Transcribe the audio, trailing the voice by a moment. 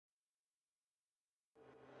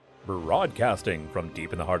Broadcasting from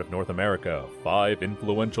deep in the heart of North America, 5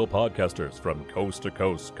 influential podcasters from coast to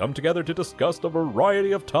coast come together to discuss a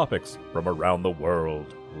variety of topics from around the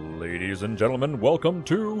world. Ladies and gentlemen, welcome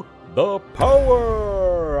to the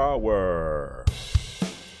Power Hour!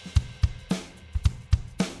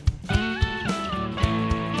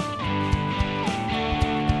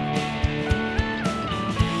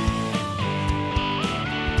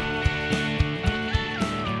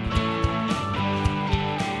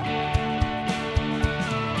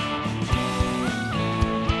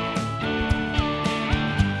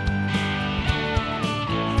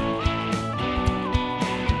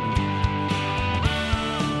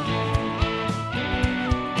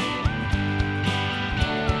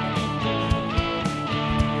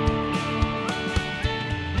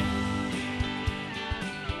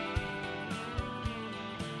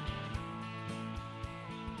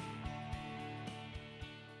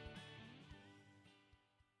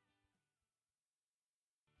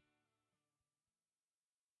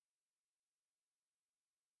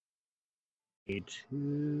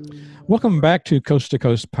 Welcome back to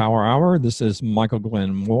Coast Power Hour. This is Michael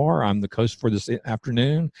Glenn Moore. I'm the host for this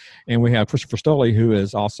afternoon, and we have Christopher Stoley, who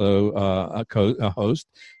is also a host,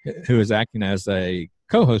 who is acting as a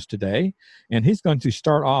co-host today. And he's going to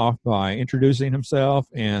start off by introducing himself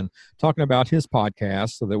and talking about his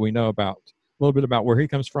podcast, so that we know about a little bit about where he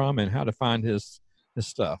comes from and how to find his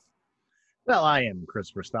stuff. Well, I am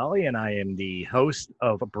Christopher Stoley, and I am the host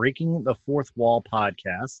of Breaking the Fourth Wall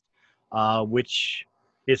podcast, which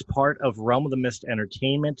is part of Realm of the Mist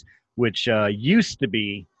Entertainment, which used to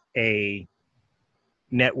be a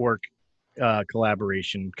network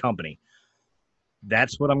collaboration company.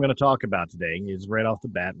 That's what I'm going to talk about today, is right off the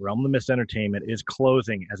bat. Realm of the Mist Entertainment is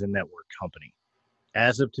closing as a network company.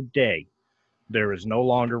 As of today, there is no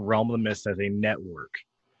longer Realm of the Mist as a network.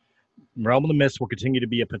 Realm of the Mist will continue to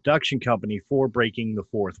be a production company for Breaking the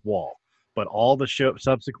Fourth Wall. But all the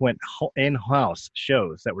subsequent in-house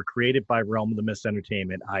shows that were created by Realm of the Mist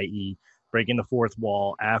Entertainment, i.e. Breaking the Fourth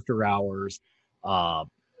Wall, After Hours, God,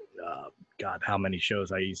 how many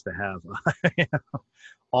shows I used to have.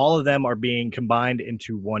 All of them are being combined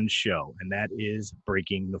into one show, and that is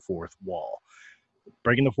Breaking the Fourth Wall.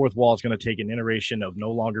 Breaking the Fourth Wall is going to take an iteration of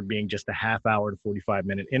no longer being just a half-hour to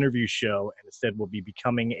 45-minute interview show, and instead will be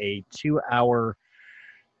becoming a 2-hour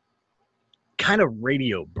kind of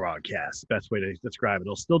radio broadcast, best way to describe it.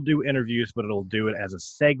 It'll still do interviews, but it'll do it as a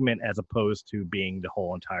segment as opposed to being the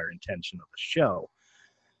whole entire intention of the show.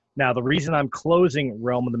 Now, the reason I'm closing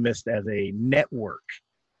Realm of the Mist as a network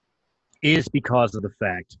is because of the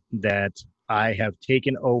fact that I have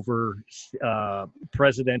taken over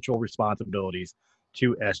presidential responsibilities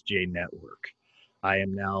to SJ Network. I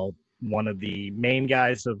am now one of the main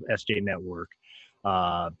guys of SJ Network,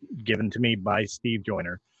 given to me by Steve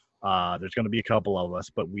Joyner. There's going to be a couple of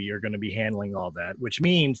us, but we are going to be handling all that, which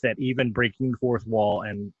means that even Breaking the Fourth Wall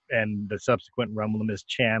and the subsequent Realm of the Mist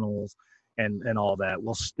channels and all that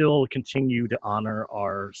will still continue to honor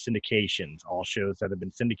our syndications. All shows that have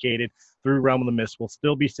been syndicated through Realm of the Mist will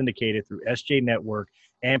still be syndicated through SJ Network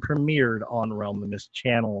and premiered on Realm of the Mist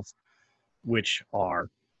channels, which are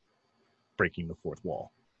Breaking the Fourth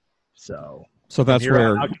Wall. So that's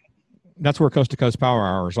where Coast to Coast Power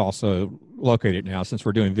Hour is also located now. Since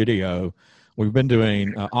we're doing video, we've been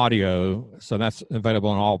doing audio, so that's available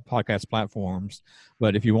on all podcast platforms.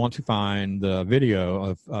 But if you want to find the video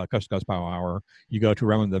of Coast to Coast Power Hour, you go to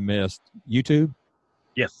Realm of the Mist YouTube.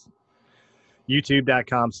 Yes,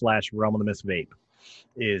 YouTube.com/Realm of the Mist Vape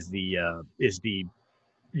is the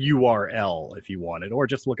URL if you want it, or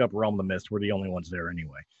just look up Realm of the Mist. We're the only ones there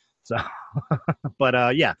anyway. So,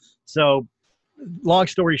 but yeah, so. Long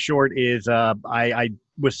story short is I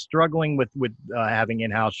was struggling with having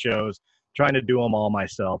in-house shows, trying to do them all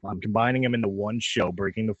myself. I'm combining them into one show,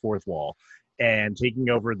 Breaking the Fourth Wall, and taking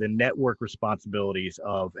over the network responsibilities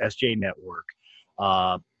of SJ Network,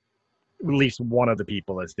 at least one of the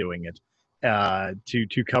people that's doing it,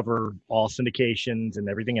 to cover all syndications and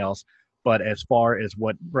everything else. But as far as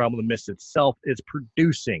what Realm of the Mist itself is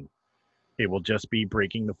producing, it will just be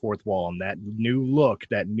Breaking the Fourth Wall, and that new look,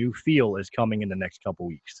 that new feel is coming in the next couple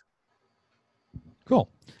weeks. Cool.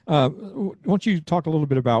 Why don't you talk a little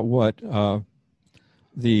bit about what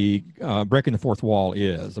the Breaking the Fourth Wall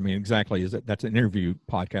is? I mean, exactly, that's an interview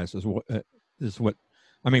podcast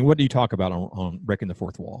what do you talk about on Breaking the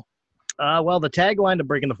Fourth Wall? Well, the tagline to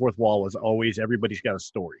Breaking the Fourth Wall was always everybody's got a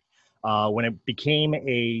story. When it became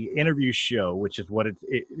a interview show, which is what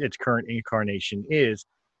its current incarnation is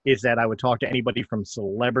that I would talk to anybody from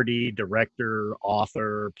celebrity, director,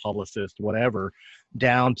 author, publicist, whatever,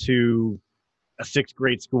 down to a sixth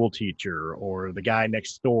grade school teacher or the guy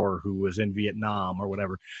next door who was in Vietnam or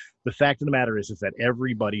whatever. The fact of the matter is that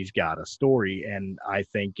everybody's got a story. And I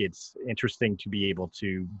think it's interesting to be able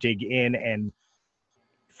to dig in and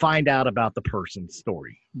find out about the person's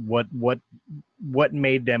story. What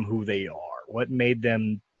made them who they are? What made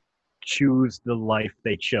them choose the life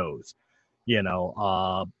they chose?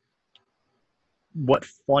 What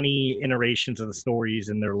funny iterations of the stories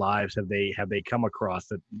in their lives have they come across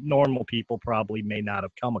that normal people probably may not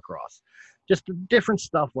have come across? Just different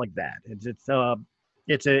stuff like that.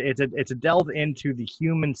 It's a delve into the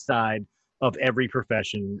human side of every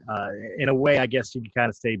profession. In a way, I guess you could kind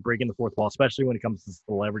of say breaking the fourth wall, especially when it comes to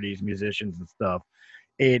celebrities, musicians, and stuff.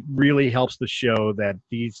 It really helps to show that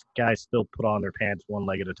these guys still put on their pants one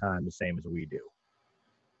leg at a time, the same as we do.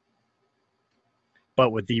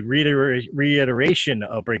 But with the reiteration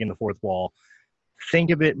of breaking the fourth wall, think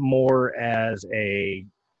of it more as a,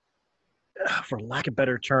 for lack of a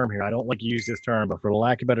better term here, I don't like to use this term, but for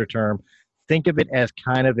lack of a better term, think of it as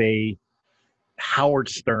kind of a Howard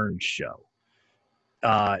Stern show,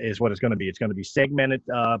 is what it's going to be. It's going to be segmented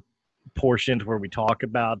portions where we talk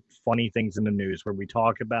about funny things in the news, where we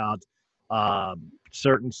talk about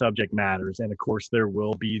certain subject matters. And of course, there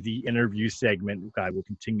will be the interview segment. I will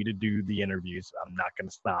continue to do the interviews. I'm not going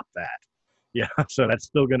to stop that. Yeah, so that's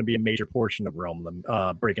still going to be a major portion of Realm,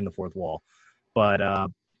 breaking the fourth wall. But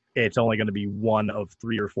it's only going to be one of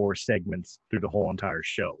 3 or 4 segments through the whole entire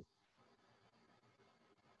show.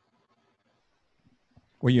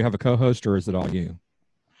 Will you have a co-host, or is it all you?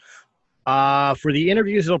 For the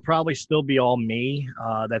interviews, it'll probably still be all me.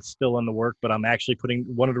 That's still in the work, but I'm actually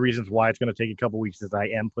one of the reasons why it's going to take a couple weeks is I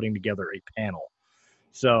am putting together a panel.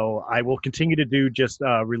 So I will continue to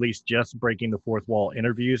release just breaking the fourth wall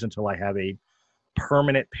interviews until I have a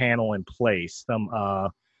permanent panel in place. Some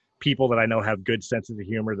people that I know have good senses of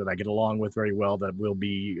humor that I get along with very well, that will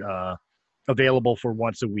be available for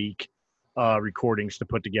once a week recordings to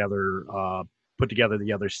put together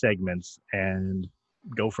the other segments and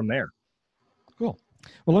go from there. Cool.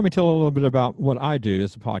 Well, let me tell a little bit about what I do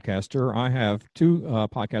as a podcaster. I have 2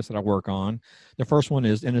 podcasts that I work on. The first one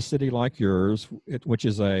is In a City Like Yours, which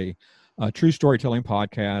is a true storytelling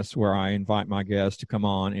podcast where I invite my guests to come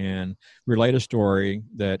on and relate a story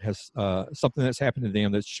that has something that's happened to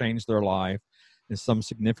them that's changed their life in some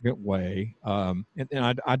significant way.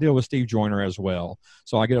 And I deal with Steve Joyner as well.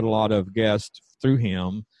 So I get a lot of guests through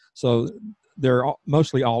him. So they're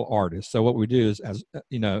mostly all artists. So what we do is, as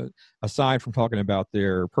you know, aside from talking about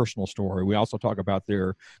their personal story, we also talk about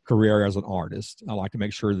their career as an artist. I like to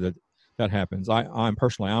make sure that happens. I'm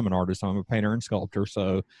an artist. I'm a painter and sculptor.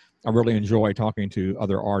 So I really enjoy talking to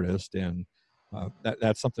other artists, and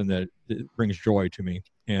that's something that brings joy to me.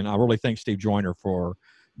 And I really thank Steve Joyner for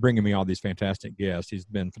bringing me all these fantastic guests. He's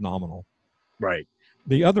been phenomenal. Right.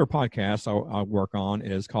 The other podcast I work on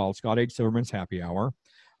is called Scott H. Silverman's Happy Hour.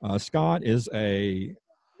 Scott is a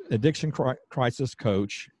addiction crisis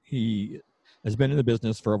coach. He has been in the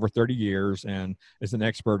business for over 30 years and is an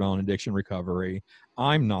expert on addiction recovery.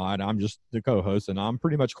 I'm not. I'm just the co-host, and I'm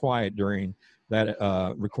pretty much quiet during that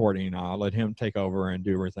recording. I'll let him take over and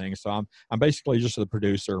do everything. So I'm basically just the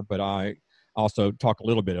producer, but I also talk a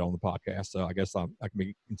little bit on the podcast. So I guess I can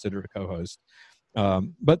be considered a co-host.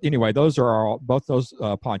 But anyway, those are both those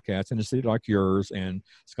podcasts, In a City Like Yours and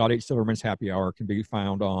Scott H. Silverman's Happy Hour, can be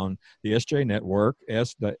found on the SJ Network,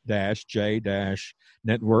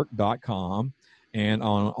 s-j-network.com, and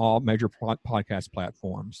on all major podcast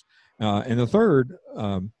platforms. And the third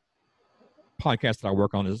podcast that I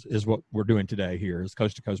work on is what we're doing today here, is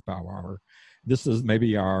Coast to Coast Power Hour. This is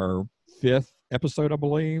maybe our 5th episode, I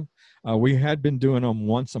believe. We had been doing them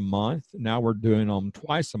once a month. Now we're doing them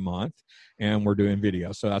twice a month, and we're doing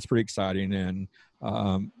video. So that's pretty exciting. And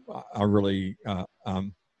I really,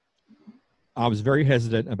 I was very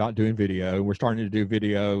hesitant about doing video. We're starting to do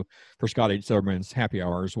video for Scott H. Silverman's Happy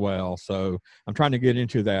Hour as well. So I'm trying to get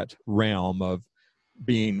into that realm of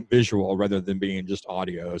being visual rather than being just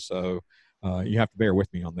audio. So you have to bear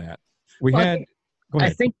with me on that. I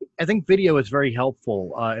think video is very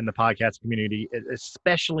helpful in the podcast community,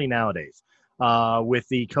 especially nowadays with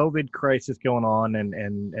the COVID crisis going on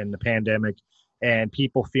and the pandemic, and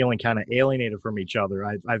people feeling kind of alienated from each other.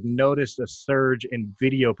 I've noticed a surge in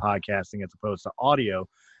video podcasting as opposed to audio,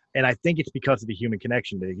 and I think it's because of the human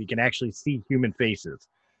connection. That you can actually see human faces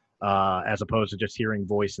as opposed to just hearing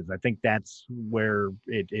voices. I think that's where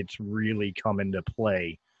it's really come into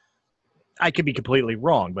play. I could be completely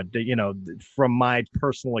wrong, but from my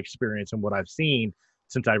personal experience and what I've seen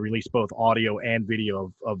since I released both audio and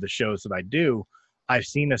video of the shows that I do, I've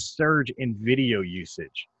seen a surge in video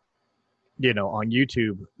usage. on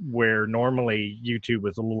YouTube, where normally YouTube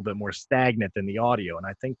was a little bit more stagnant than the audio. And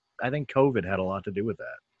I think COVID had a lot to do with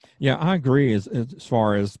that. Yeah, I agree. As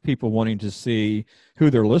far as people wanting to see who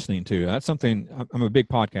they're listening to, that's something. I'm a big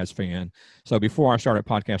podcast fan. So before I started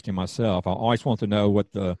podcasting myself, I always want to know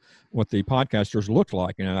what the podcasters looked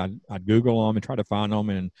like, and I'd Google them and try to find them.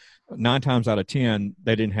 And 9 times out of 10,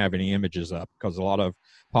 they didn't have any images up, because a lot of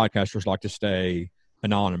podcasters like to stay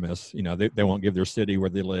anonymous. They won't give their city where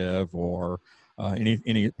they live, or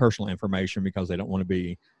any personal information, because they don't want to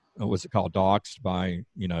be what's it called, doxxed by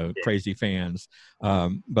crazy fans.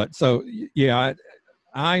 But so yeah,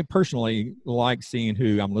 I personally like seeing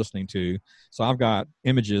who I'm listening to. So I've got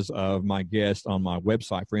images of my guests on my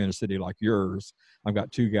website for Inner City like yours. I've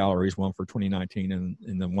got 2 galleries, one for 2019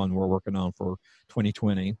 and the one we're working on for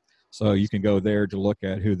 2020. So you can go there to look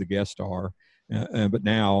at who the guests are. But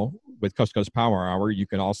now with Coast to Coast Power Hour, you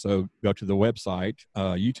can also go to the website,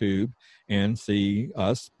 YouTube, and see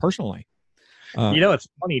us personally. It's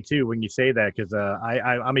funny too when you say that, because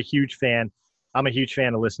I'm a huge fan. I'm a huge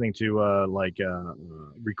fan of listening to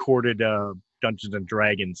recorded Dungeons and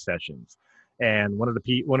Dragons sessions. And one of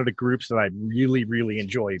the groups that I really, really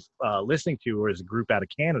enjoy listening to is a group out of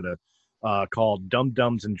Canada called Dum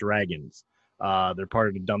Dums and Dragons. They're part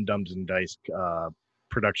of the Dum Dums and Dice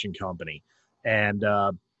production company. And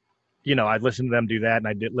I'd listen to them do that, and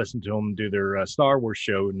I did listen to them do their Star Wars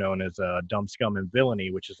show known as Dumb Scum and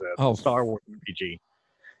Villainy, which is a Star Wars RPG.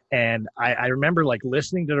 And I remember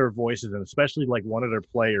listening to their voices, and especially one of their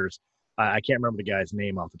players. I can't remember the guy's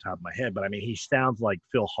name off the top of my head, but I mean, he sounds like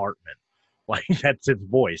Phil Hartman. That's his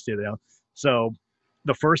voice, So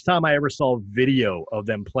the first time I ever saw video of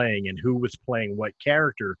them playing and who was playing what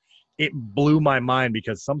character, it blew my mind,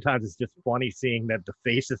 because sometimes it's just funny seeing that the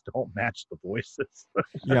faces don't match the voices.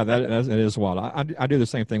 Yeah, that is wild. I do the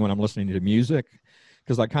same thing when I'm listening to music,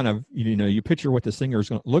 because I kind of, you picture what the singer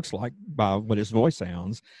looks like by what his voice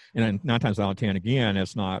sounds. And then 9 times out of 10, again,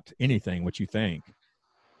 it's not anything what you think.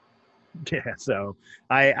 Yeah, so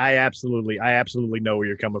I absolutely know where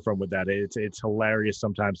you're coming from with that. It's hilarious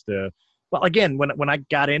sometimes well, again, when I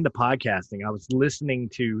got into podcasting, I was listening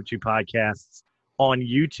to podcasts on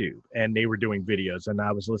YouTube, and they were doing videos, and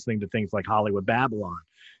I was listening to things like Hollywood Babylon,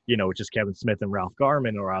 which is Kevin Smith and Ralph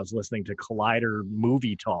Garman, or I was listening to Collider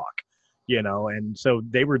Movie Talk, and so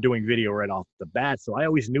they were doing video right off the bat, so I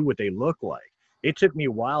always knew what they looked like. It took me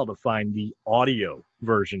a while to find the audio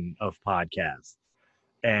version of podcasts,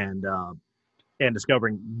 and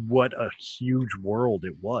discovering what a huge world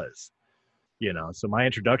it was. So my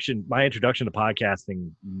introduction to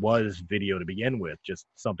podcasting was video to begin with, just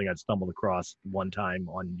something I'd stumbled across one time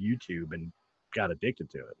on YouTube and got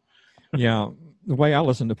addicted to it. Yeah. The way I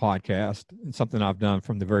listen to podcasts, and something I've done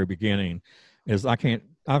from the very beginning, is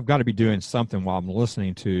I've got to be doing something while I'm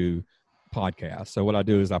listening to podcasts. So what I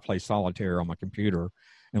do is I play solitaire on my computer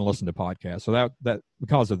and listen to podcasts. So that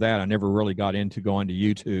because of that, I never really got into going to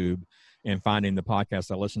YouTube and finding the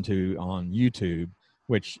podcasts I listen to on YouTube,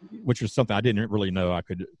 which was something I didn't really know I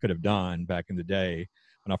could have done back in the day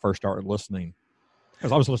when I first started listening.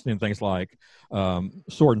 Because I was listening to things like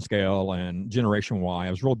Sword and Scale and Generation Y. I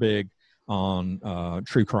was real big on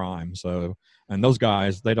true crime. So, and those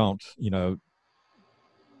guys, they don't,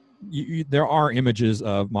 there are images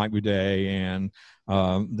of Mike Boudet and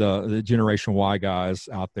the Generation Y guys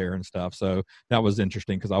out there and stuff. So that was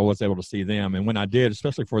interesting, because I was able to see them. And when I did,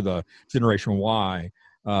 especially for the Generation Y,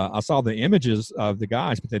 I saw the images of the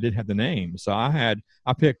guys, but they didn't have the names. So I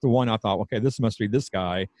picked the one I thought, okay, this must be this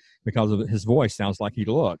guy, because of his voice sounds like he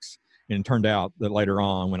looks. And it turned out that later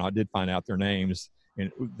on, when I did find out their names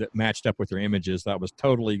and that matched up with their images, that was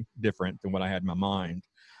totally different than what I had in my mind.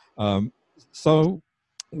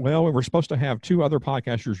 Well, we were supposed to have 2 other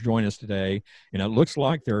podcasters join us today, and it looks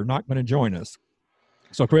like they're not going to join us.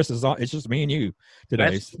 So, Chris, it's just me and you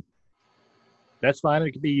today. That's fine.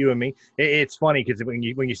 It could be you and me. It's funny, because when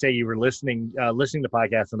you say you were listening to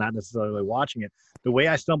podcasts and not necessarily watching it, the way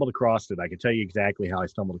I stumbled across it, I can tell you exactly how I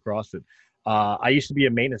stumbled across it. I used to be a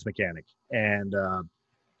maintenance mechanic, and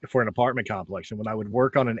for an apartment complex, and when I would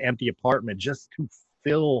work on an empty apartment just to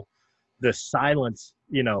fill the silence,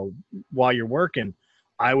 while you're working,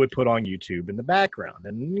 I would put on YouTube in the background,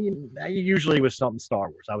 and usually was something Star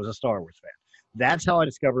Wars. I was a Star Wars fan. That's how I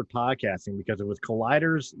discovered podcasting, because it was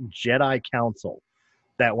Collider's Jedi Council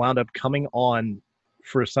that wound up coming on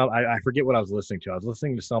for I forget what I was listening to. I was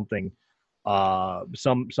listening to something,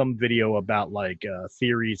 some video about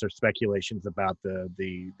theories or speculations about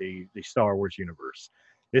the Star Wars universe.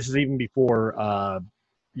 This is even before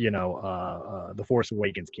The Force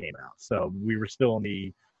Awakens came out, so we were still in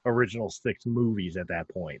the original 6 movies at that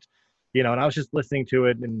point. And I was just listening to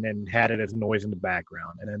it and had it as noise in the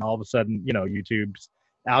background. And then all of a sudden, YouTube's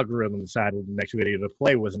algorithm decided the next video to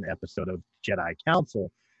play was an episode of Jedi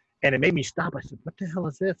Council. And it made me stop. I said, what the hell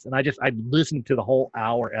is this? And I listened to the whole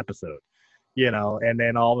hour episode, and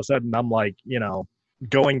then all of a sudden I'm like,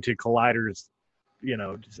 going to Collider's,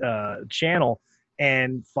 channel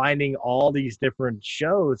and finding all these different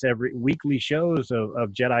shows, every weekly shows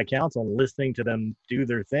of Jedi Council, and listening to them do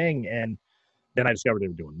their thing. And then I discovered they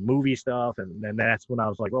were doing movie stuff. And then that's when I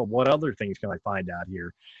was like, well, what other things can I find out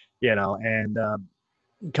here? And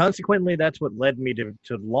consequently, that's what led me to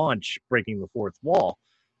launch Breaking the Fourth Wall.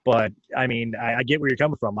 But I mean, I get where you're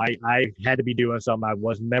coming from. I had to be doing something. I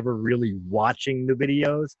was never really watching the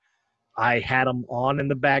videos. I had them on in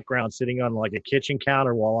the background, sitting on like a kitchen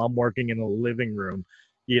counter while I'm working in the living room,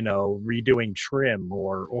 redoing trim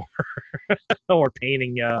or or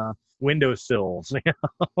painting windowsills.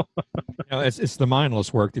 It's the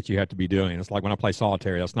mindless work that you have to be doing. It's like when I play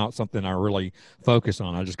solitaire, that's not something I really focus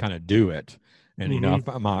on. I just kind of do it. And,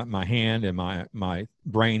 my hand and my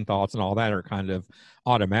brain thoughts and all that are kind of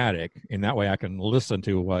automatic. And that way I can listen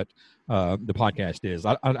to what the podcast is.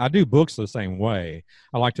 I do books the same way.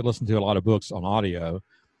 I like to listen to a lot of books on audio.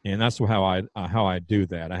 And that's how I do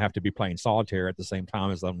that. I have to be playing solitaire at the same time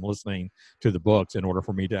as I'm listening to the books in order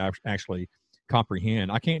for me to actually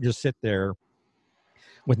comprehend. I can't just sit there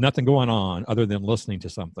with nothing going on other than listening to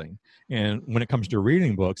something. And when it comes to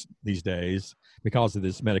reading books these days, because of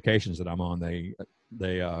these medications that I'm on, they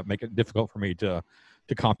make it difficult for me to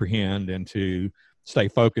comprehend and to stay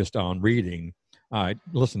focused on reading. I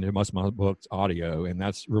listen to most of my books audio, and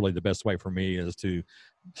that's really the best way for me is to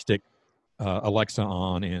stick Alexa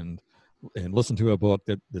on and listen to a book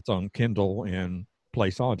that's on Kindle and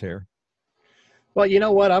play solitaire. Well, you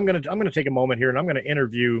know what? I'm gonna take a moment here and I'm gonna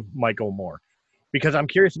interview Michael Moore, because I'm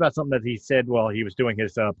curious about something that he said while he was doing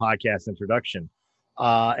his podcast introduction.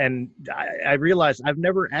 And I realized I've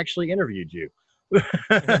never actually interviewed you.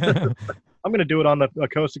 I'm going to do it on the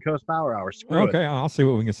Coast to Coast Power Hour. Okay, I'll see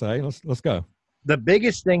what we can say. Let's go. The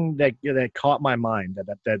biggest thing that caught my mind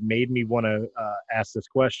that made me want to ask this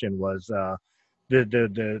question was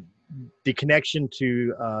the connection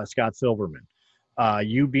to Scott Silverman.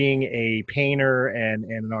 You being a painter and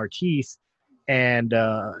an artiste and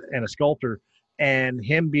a sculptor, and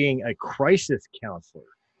him being a crisis counselor.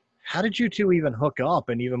 How did you two even hook up,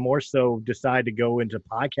 and even more so decide to go into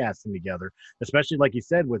podcasting together? Especially like you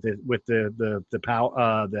said with the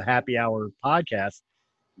Happy Hour podcast,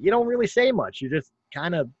 you don't really say much. You're just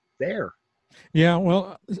kind of there. Yeah.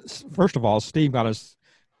 Well, first of all, Steve got us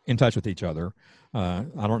in touch with each other. I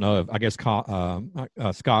don't know if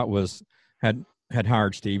Scott had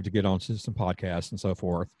hired Steve to get on some podcasts and so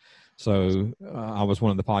forth. So I was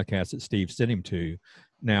one of the podcasts that Steve sent him to.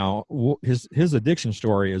 Now, his addiction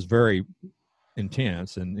story is very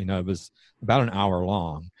intense, and it was about an hour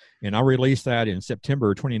long. And I released that in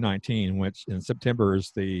September 2019, which in September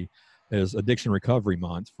is Addiction Recovery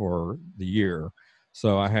Month for the year.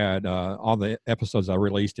 So I had all the episodes I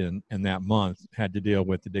released in that month had to deal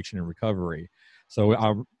with addiction and recovery. So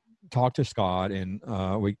I talked to Scott, and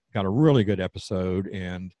we got a really good episode,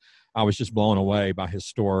 and I was just blown away by his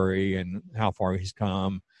story and how far he's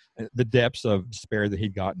come, the depths of despair that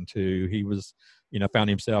he'd gotten to. He was, found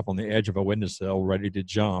himself on the edge of a windowsill ready to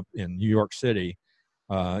jump in New York City.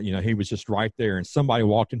 He was just right there, and somebody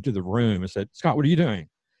walked into the room and said, "Scott, what are you doing?"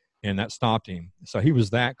 And that stopped him. So he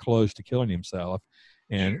was that close to killing himself.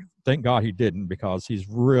 And thank God he didn't, because he's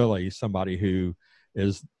really somebody who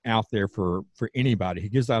is out there for anybody. He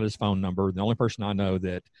gives out his phone number. The only person I know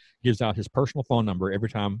that gives out his personal phone number every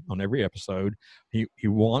time on every episode. He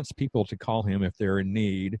wants people to call him if they're in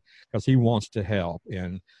need, because he wants to help.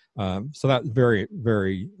 And so that's very,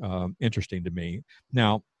 very interesting to me.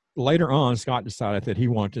 Now, later on, Scott decided that he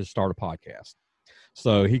wanted to start a podcast.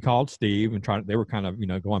 So he called Steve and they were kind of,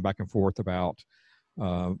 going back and forth about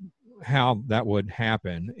how that would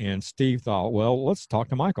happen. And Steve thought, well, let's talk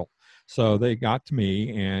to Michael. So they got to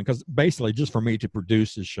me, and because basically just for me to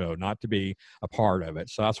produce the show, not to be a part of it.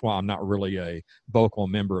 So that's why I'm not really a vocal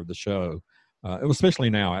member of the show. Especially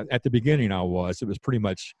now. At the beginning, it was pretty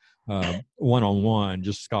much one-on-one,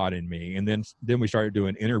 just Scott and me. And then we started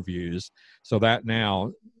doing interviews. So that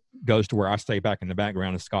now goes to where I stay back in the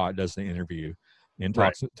background and Scott does the interview and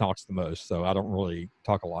talks the most. So I don't really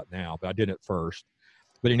talk a lot now, but I did at first.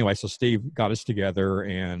 But anyway, so Steve got us together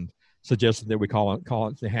and suggested that we call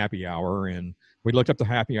it the Happy Hour. And we looked up the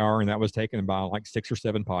Happy Hour, and that was taken by like 6 or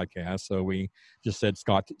 7 podcasts. So we just said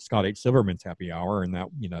Scott H. Silverman's Happy Hour, and that,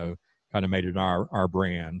 kind of made it our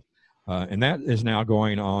brand. And that is now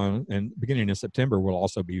going on, and beginning in September will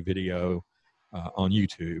also be video on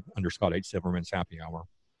YouTube under Scott H. Silverman's Happy Hour.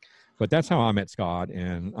 But that's how I met Scott,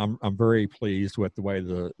 and I'm very pleased with the way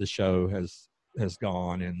the show has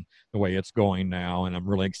gone and the way it's going now, and I'm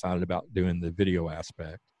really excited about doing the video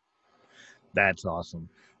aspect. That's awesome.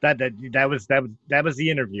 That was the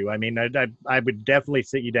interview. I mean, I would definitely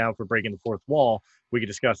sit you down for breaking the fourth wall. We could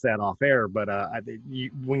discuss that off air, but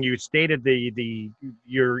when you stated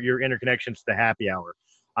your interconnections to the happy hour,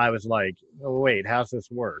 I was like, oh, wait, how's this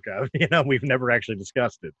work? We've never actually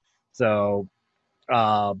discussed it. So,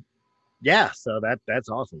 yeah, so that's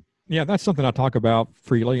awesome. Yeah, that's something I talk about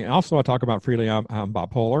freely. Also, I talk about freely. I'm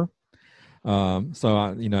bipolar,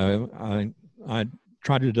 so I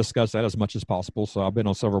try to discuss that as much as possible. So I've been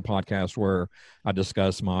on several podcasts where I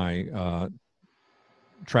discuss my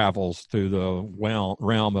travels through the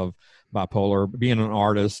realm of bipolar. Being an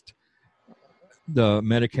artist, the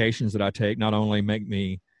medications that I take not only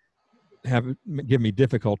give me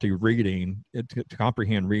difficulty reading to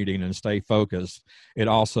comprehend reading and stay focused, it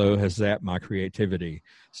also has zapped my creativity.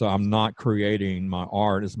 So I'm not creating my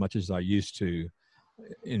art as much as I used to.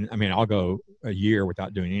 I'll go a year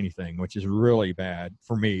without doing anything, which is really bad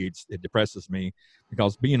for me. It depresses me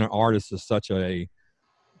because being an artist is such a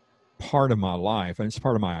part of my life and it's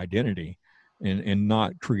part of my identity, and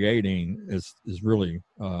not creating is really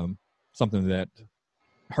something that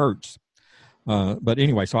hurts. But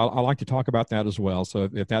anyway, so I like to talk about that as well. So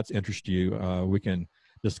if that's interest you, we can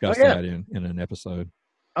discuss that in an episode.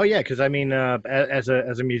 Oh yeah, because I mean, as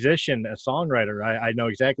a musician, a songwriter, I know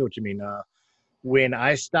exactly what you mean. When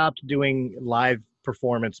I stopped doing live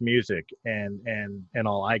performance music and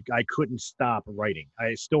all, I couldn't stop writing.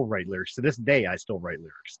 I still write lyrics to this day. I still write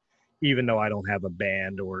lyrics, even though I don't have a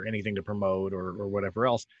band or anything to promote or whatever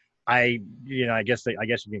else. I guess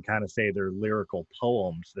you can kind of say they're lyrical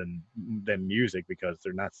poems than music, because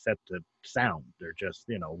they're not set to sound. They're just,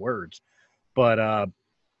 words. But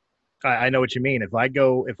I know what you mean. If I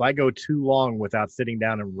go too long without sitting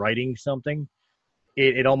down and writing something,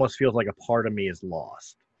 it almost feels like a part of me is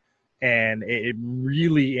lost. And it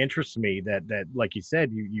really interests me that like you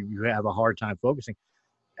said, you have a hard time focusing.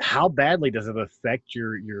 How badly does it affect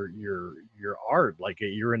your art? Like,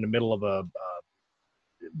 you're in the middle of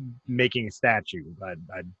making a statue.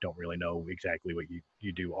 I don't really know exactly what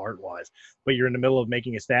you do art wise, but you're in the middle of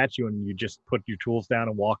making a statue and you just put your tools down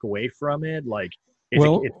and walk away from it. Like, it's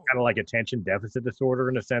kind of like attention deficit disorder,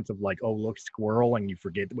 in a sense of like, oh, look, squirrel, and you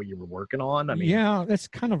forget what you were working on. I mean, yeah, it's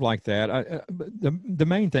kind of like that. The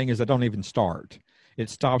main thing is I don't even start. It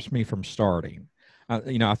stops me from starting.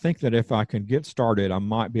 I think that if I can get started, I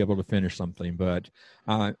might be able to finish something, but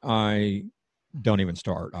I don't even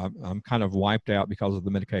start. I'm kind of wiped out because of the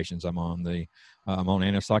medications I'm on. I'm on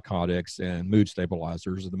antipsychotics and mood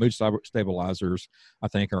stabilizers. The mood stabilizers, I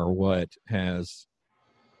think, are what has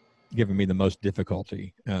given me the most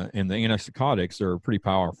difficulty. And the antipsychotics are pretty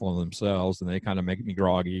powerful in themselves, and they kind of make me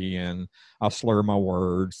groggy, and I'll slur my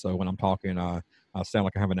words. So when I'm talking, I sound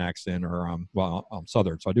like I have an accent, or I'm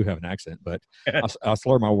Southern, so I do have an accent, but I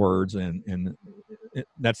slur my words, and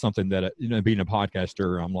that's something that, being a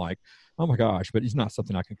podcaster, I'm like, oh my gosh, but it's not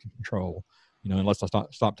something I can control, unless I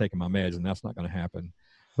stop taking my meds, and that's not going to happen.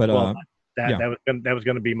 But that was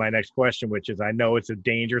going to be my next question, which is, I know it's a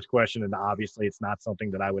dangerous question, and obviously it's not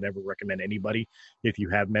something that I would ever recommend anybody. If you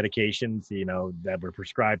have medications, that were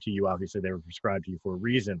prescribed to you, obviously they were prescribed to you for a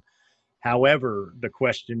reason. However, the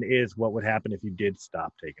question is, what would happen if you did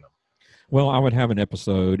stop taking them? Well, I would have an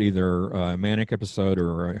episode, either a manic episode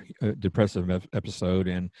or a depressive episode,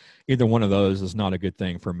 and either one of those is not a good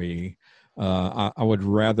thing for me. I would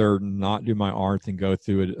rather not do my art than go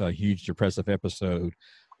through a huge depressive episode.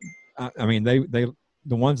 I mean, the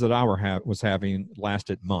ones that I was having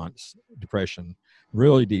lasted months, depression,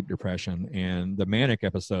 really deep depression, and the manic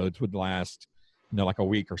episodes would last, like a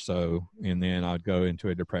week or so, and then I'd go into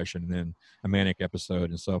a depression, and then a manic episode,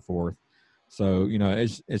 and so forth. So,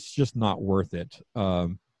 it's just not worth it. I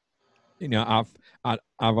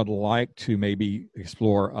would like to maybe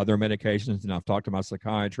explore other medications, and I've talked to my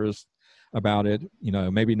psychiatrist about it.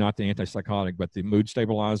 Maybe not the antipsychotic, but the mood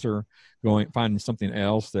stabilizer. Finding something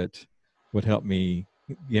else that would help me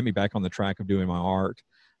get me back on the track of doing my art.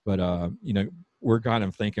 But we're kind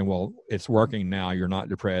of thinking, well, it's working now. You're not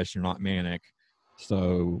depressed. You're not manic.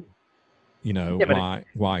 So,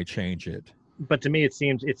 why change it? But to me, it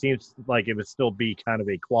seems like it would still be kind of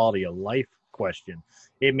a quality of life question.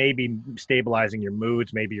 It may be stabilizing your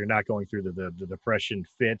moods. Maybe you're not going through the depression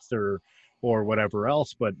fits or whatever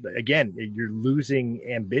else. But again, you're losing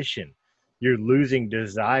ambition. You're losing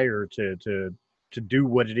desire to do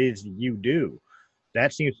what it is you do.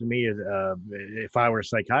 that seems to me as if I were a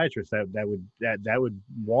psychiatrist, that would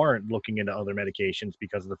warrant looking into other medications,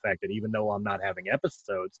 because of the fact that even though I'm not having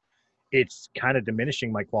episodes, it's kind of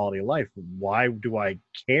diminishing my quality of life. Why do I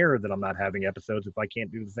care that I'm not having episodes if I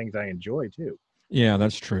can't do the things I enjoy too? Yeah,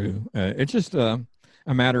 that's true. It's just a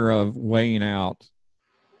matter of weighing out,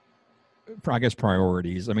 I guess,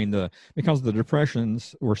 priorities. I mean, because the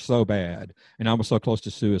depressions were so bad, and I was so close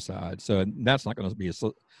to suicide, so that's not going to be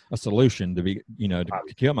a solution to be, to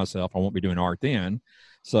kill myself. I won't be doing art then.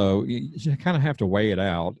 So you kind of have to weigh it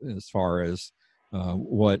out as far as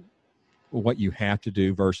what you have to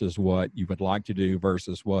do versus what you would like to do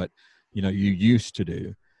versus what you used to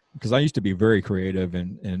do. Because I used to be very creative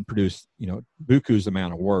and produce buku's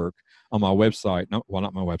amount of work on my website. Not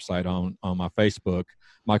my website, on my Facebook,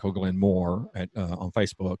 Michael Glenn Moore on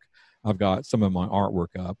Facebook. I've got some of my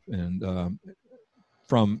artwork up, and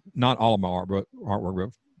from not all of my artwork, but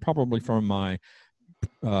probably from my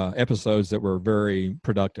episodes that were very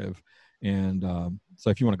productive. And so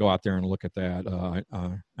if you want to go out there and look at that,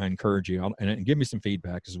 I encourage you, and give me some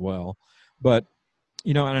feedback as well. But,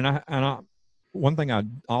 one thing I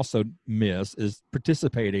also miss is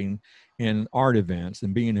participating in art events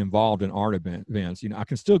and being involved in art events. I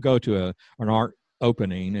can still go to an art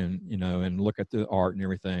opening and look at the art and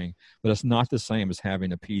everything, but it's not the same as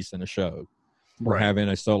having a piece in a show or having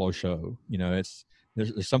a solo show. There's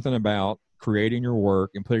something about creating your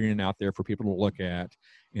work and putting it out there for people to look at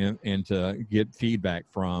and to get feedback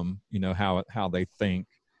from, how they think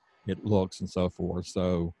it looks and so forth.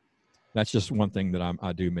 So that's just one thing that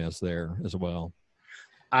I do miss there as well.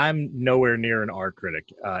 I'm nowhere near an art critic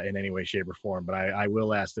in any way, shape, or form, but I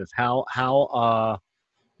will ask this: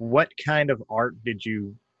 what kind of art did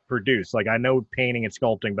you produce? Like, I know painting and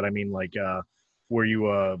sculpting, but I mean, like, were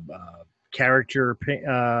you a character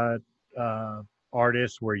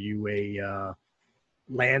artist? Were you a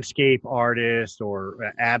landscape artist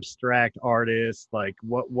or abstract artist? Like,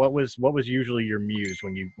 what was usually your muse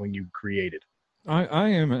when you created? I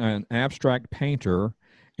am an abstract painter,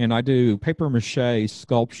 and I do paper mache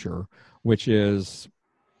sculpture, which is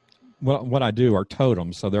what I do are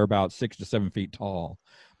totems. So they're about 6 to 7 feet tall,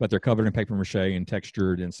 but they're covered in paper mache and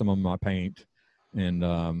textured, and some of them I paint and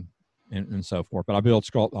so forth. But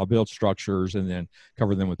I'll build structures and then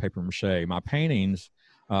cover them with paper mache. My paintings,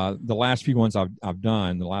 the last few ones I've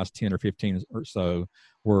done, the last 10 or 15 or so,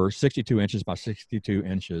 were 62 inches by 62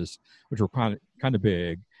 inches, which were kind of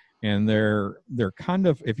big. And they're kind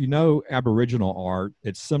of, if you know Aboriginal art,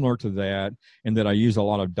 it's similar to that, in that I use a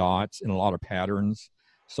lot of dots and a lot of patterns.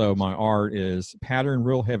 So my art is patterned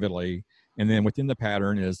real heavily, and then within the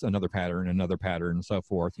pattern is another pattern, and so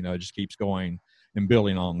forth. It just keeps going and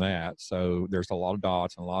building on that. So there's a lot of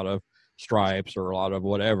dots and a lot of stripes or a lot of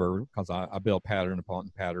whatever, because I build pattern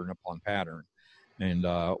upon pattern upon pattern. And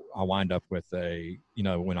I wind up with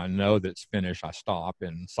when I know that it's finished, I stop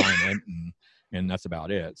and sign it, and that's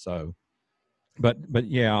about it. So, but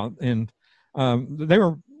yeah, and they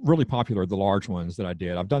were really popular, the large ones that I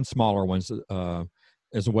did. I've done smaller ones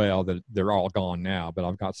as well, that they're all gone now, but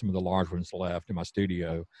I've got some of the large ones left in my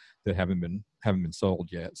studio that haven't been sold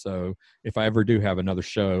yet. So if I ever do have another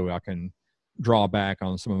show, I can draw back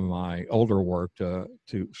on some of my older work to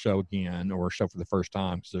show again, or show for the first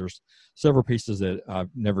time, because there's several pieces that I've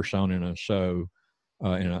never shown in a show,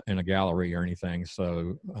 in a gallery or anything.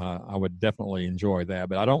 So I would definitely enjoy that,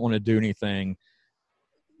 but I don't want to do anything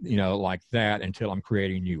like that until I'm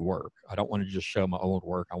creating new work. I don't want to just show my old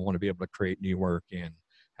work. I want to be able to create new work and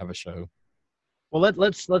have a show. Well,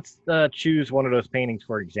 let's choose one of those paintings,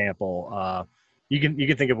 for example. You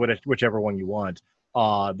can think of whichever one you want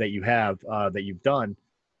that you have that you've done.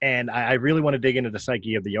 And I really want to dig into the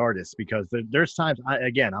psyche of the artist, because there's times,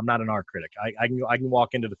 I'm not an art critic. I can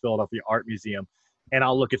walk into the Philadelphia Art Museum and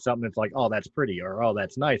I'll look at something that's like, oh, that's pretty, or oh,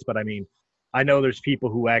 that's nice. But I mean, I know there's people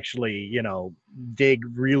who actually, dig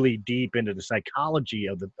really deep into the psychology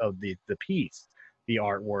of the piece, the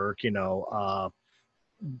artwork,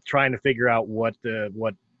 trying to figure out what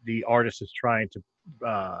the artist is trying to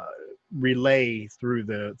relay through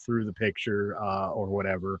the picture or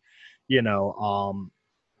whatever, the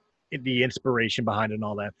inspiration behind it and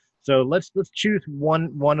all that. So let's choose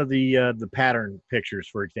one of the pattern pictures,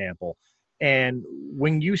 for example. And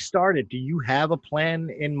when you started, do you have a plan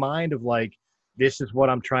in mind of like, this is what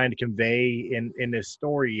I'm trying to convey in this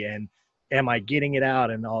story, and am I getting it out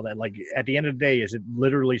and all that? Like, at the end of the day, is it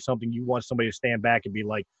literally something you want somebody to stand back and be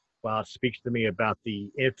like, well, it speaks to me about the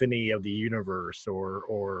infinity of the universe,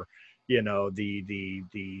 or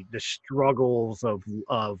the struggles of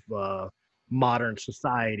modern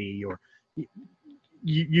society, or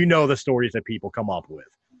the stories that people come up with.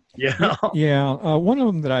 Yeah. Yeah. One of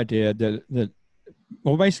them that I did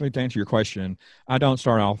well, basically to answer your question, I don't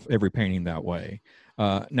start off every painting that way.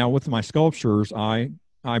 Now with my sculptures, I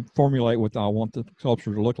formulate what I want the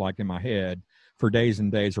sculpture to look like in my head for days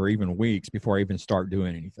and days or even weeks before I even start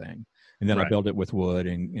doing anything. And then I Right. build it with wood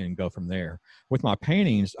and go from there. With my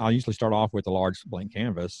paintings, I usually start off with a large blank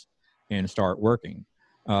canvas and start working.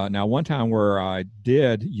 Now, one time where I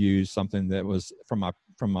did use something that was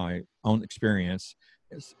from my own experience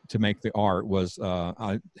to make the art was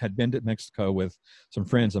I had been to Mexico with some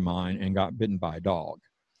friends of mine and got bitten by a dog.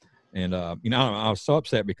 And, I was so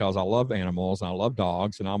upset because I love animals and I love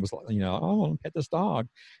dogs. And I was, I want to pet this dog.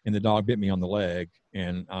 And the dog bit me on the leg.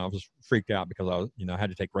 And I was freaked out because I had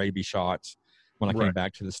to take rabies shots when I came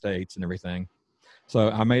back to the States and everything.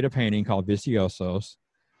 So I made a painting called Viciosos,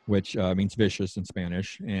 which means vicious in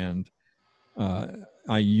Spanish. And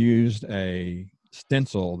I used a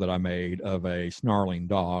stencil that I made of a snarling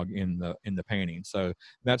dog in the painting. So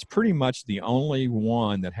that's pretty much the only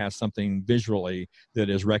one that has something visually that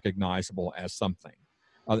is recognizable as something.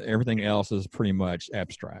 Everything else is pretty much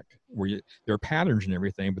abstract. There are patterns and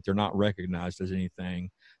everything, but they're not recognized as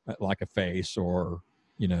anything like a face or,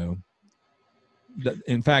 in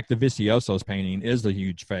fact, the Viciosos painting is a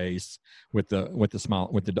huge face with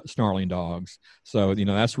the snarling dogs. So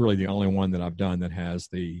that's really the only one that I've done that has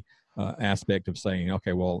the aspect of saying,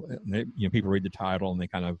 okay, well, people read the title and they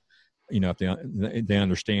kind of, if they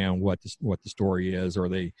understand what the story is, or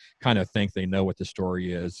they kind of think they know what the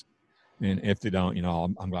story is. And if they don't,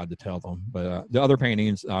 I'm glad to tell them. But the other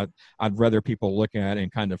paintings, I'd rather people look at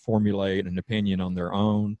and kind of formulate an opinion on their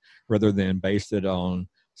own rather than base it on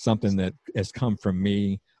something that has come from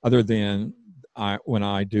me. Other than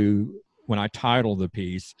when I title the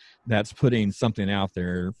piece, that's putting something out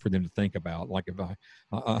there for them to think about. Like if I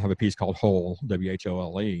have a piece called Whole,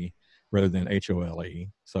 WHOLE, rather than HOLE.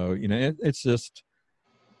 So it's just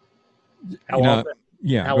How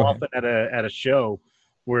often at a show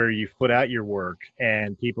where you've put out your work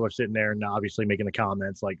and people are sitting there and obviously making the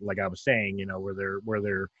comments like I was saying, where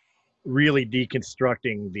they're really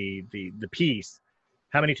deconstructing the piece.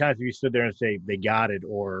 How many times have you stood there and say they got it,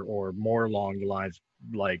 or more along the lines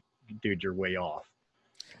like, dude, you're way off?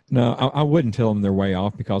 No, I wouldn't tell them they're way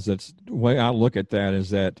off, because it's the way I look at that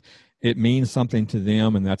is that it means something to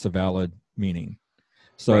them, and that's a valid meaning.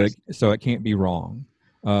 So it can't be wrong.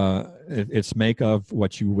 It's make of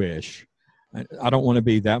what you wish. I don't want to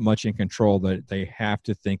be that much in control that they have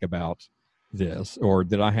to think about this, or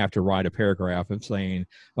that I have to write a paragraph of saying,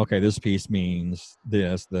 okay, this piece means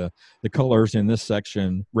this, the colors in this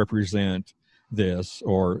section represent this,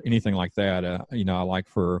 or anything like that. I like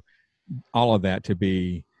for all of that to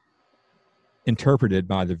be interpreted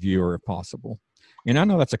by the viewer if possible. And I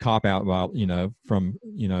know that's a cop out about, from,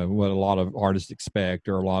 what a lot of artists expect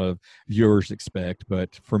or a lot of viewers expect.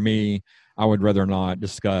 But for me, I would rather not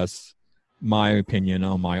discuss my opinion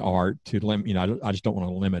on my art to limit, I just don't want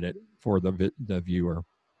to limit it for the viewer.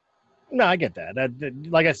 No, I get that.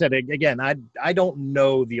 Like I said, again, I don't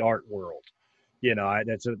know the art world.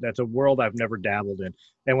 That's a world I've never dabbled in.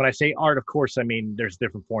 And when I say art, of course, I mean there's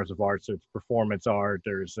different forms of art. So it's performance art,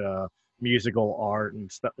 there's musical art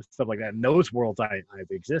and stuff like that. And those worlds I've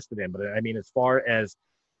existed in. But I mean, as far as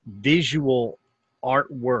visual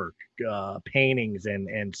artwork, paintings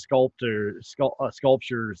and sculptures,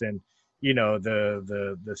 and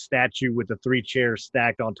the statue with the three chairs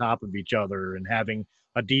stacked on top of each other and having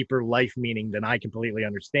a deeper life meaning than I completely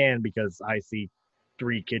understand because I see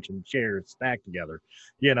three kitchen chairs stacked together.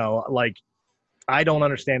 Like I don't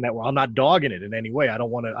understand that. Well, I'm not dogging it in any way. I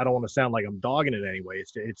don't want to sound like I'm dogging it anyway.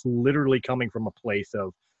 It's literally coming from a place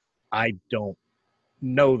of I don't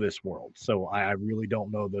know this world, so I really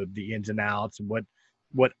don't know the ins and outs and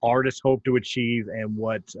what artists hope to achieve and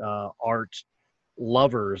what art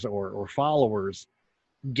lovers or followers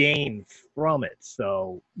gain from it.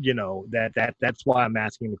 So that's why I'm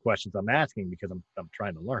asking the questions I'm asking, because I'm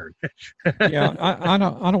trying to learn. Yeah, I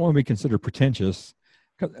don't want to be considered pretentious,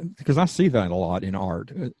 because I see that a lot in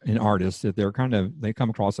artists, that they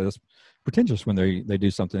come across as pretentious when they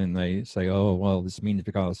do something and they say, oh, well, this means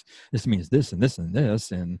because this means this and this and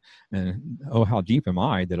this, and oh, how deep am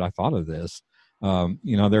I that I thought of this.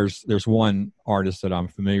 There's one artist that I'm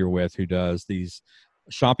familiar with who does these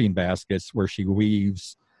shopping baskets where she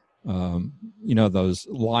weaves, those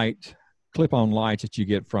clip-on lights that you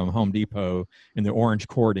get from Home Depot in the orange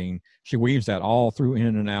cording. She weaves that all through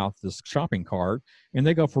in and out this shopping cart, and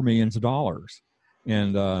they go for millions of dollars.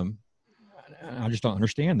 And I just don't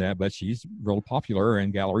understand that, but she's real popular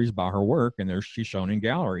in galleries by her work, and she's shown in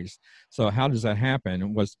galleries. So how does that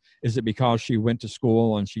happen? Is it because she went to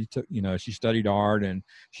school and she took, she studied art and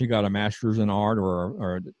she got a master's in art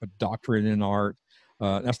or a doctorate in art?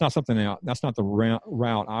 That's not the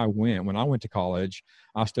route I went. When I went to college,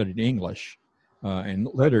 I studied English and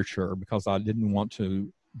literature because I didn't want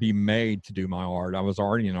to be made to do my art. I was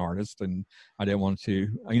already an artist and I didn't want to,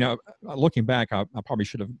 looking back, I probably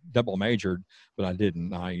should have double majored, but I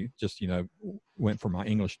didn't. I just, went for my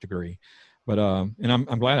English degree. But, and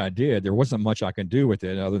I'm glad I did. There wasn't much I could do with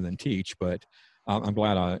it other than teach, but I'm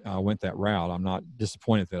glad I went that route. I'm not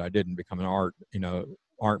disappointed that I didn't become an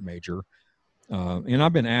art major. And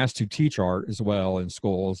I've been asked to teach art as well in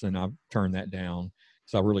schools, and I've turned that down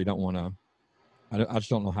because I really don't want to, I just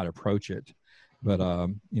don't know how to approach it. But,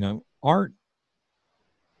 art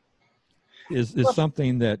is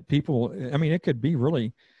something that people, it could be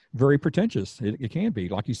really very pretentious. It can be,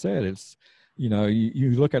 like you said, it's,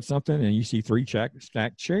 you look at something and you see 3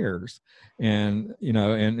 stacked chairs and,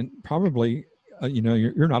 and probably,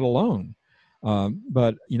 you're not alone.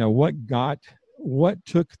 But, what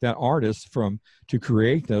took that artist to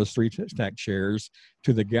create those 3 stacked chairs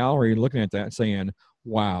to the gallery looking at that and saying,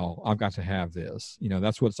 wow, I've got to have this.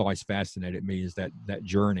 That's what's always fascinated me is that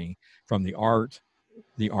journey from the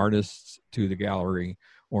artists to the gallery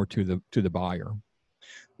or to the buyer.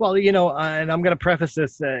 Well, and I'm going to preface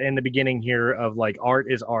this in the beginning here of like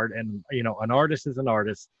art is art and, an artist is an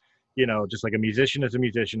artist, just like a musician is a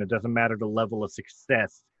musician. It doesn't matter the level of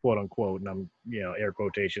success, quote unquote. And I'm, air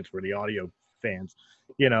quotations for the audio fans,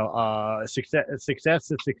 success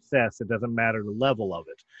is success. It doesn't matter the level of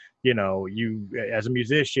it. You as a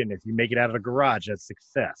musician, if you make it out of the garage, that's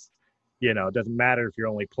success. It doesn't matter if you're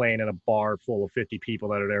only playing in a bar full of 50 people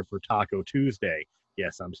that are there for Taco Tuesday.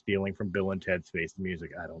 Yes, I'm stealing from Bill and Ted's Face the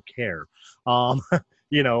Music. I don't care.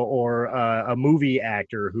 Or a movie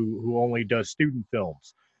actor who only does student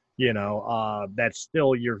films. That's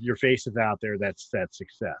still your face is out there. That's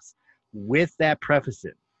success. With that preface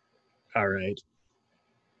it, all right.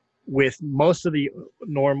 With most of the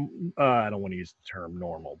I don't want to use the term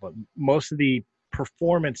normal, but most of the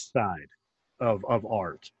performance side of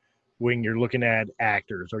art, when you're looking at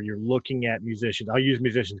actors or you're looking at musicians, I'll use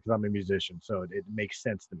musicians because I'm a musician, so it makes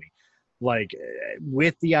sense to me. Like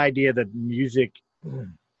with the idea that music,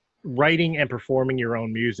 writing and performing your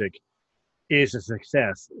own music is a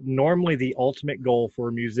success. Normally the ultimate goal for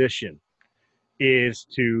a musician is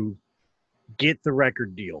to get the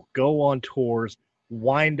record deal, go on tours,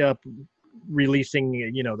 wind up releasing,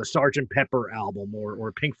 the Sgt. Pepper album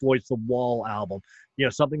or Pink Floyd's The Wall album,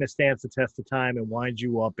 something that stands the test of time and winds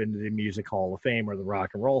you up into the Music Hall of Fame or the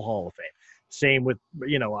Rock and Roll Hall of Fame. Same with,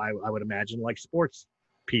 I would imagine like sports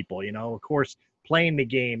people, of course, playing the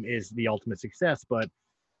game is the ultimate success, but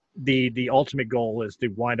the ultimate goal is to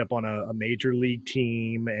wind up on a major league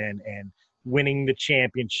team and winning the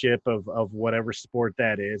championship of whatever sport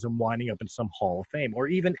that is and winding up in some Hall of Fame, or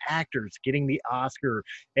even actors getting the Oscar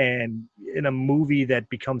and in a movie that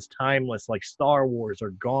becomes timeless like Star Wars or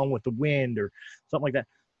Gone with the Wind or something like that.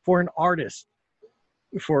 For an artist,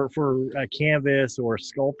 for a canvas or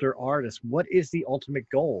sculptor artist, what is the ultimate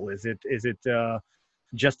goal? Is it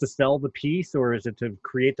just to sell the piece, or is it to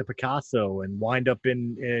create the Picasso and wind up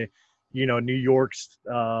in New York's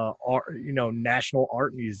art, National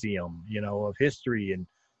Art Museum, of history? And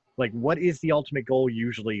like, what is the ultimate goal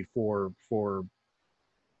usually for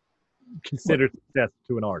considered success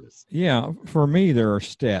to an artist? Yeah, for me, there are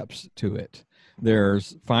steps to it.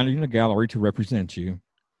 There's finding a gallery to represent you,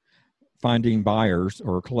 finding buyers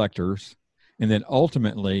or collectors, and then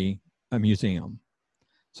ultimately a museum.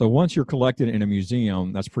 So once you're collected in a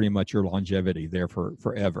museum, that's pretty much your longevity there for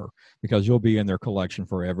forever, because you'll be in their collection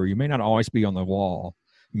forever. You may not always be on the wall.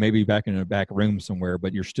 You may be back in a back room somewhere,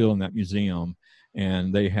 but you're still in that museum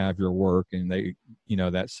and they have your work, and they,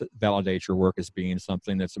 that validates your work as being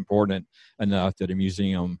something that's important enough that a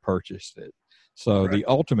museum purchased it. So The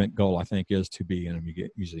ultimate goal, I think, is to be in a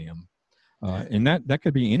museum. And that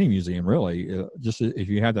could be any museum, really. Just if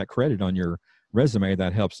you have that credit on your resume,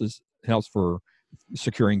 that helps for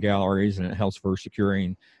securing galleries, and it helps for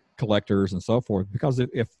securing collectors and so forth. Because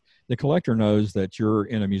if the collector knows that you're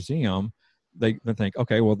in a museum, they think,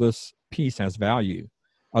 okay, well, this piece has value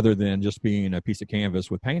other than just being a piece of canvas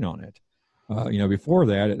with paint on it. Before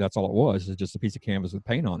that, that's all it was. It's just a piece of canvas with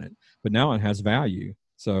paint on it. But now it has value.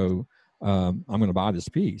 So I'm going to buy this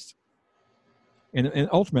piece. And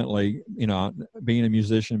ultimately, being a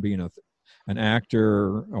musician, being an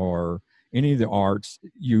actor, or any of the arts,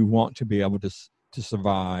 you want to be able to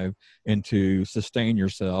survive and to sustain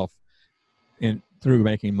yourself and through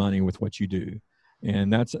making money with what you do.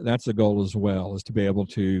 And that's the goal as well, is to be able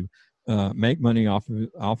to make money off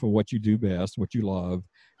of what you do best, what you love,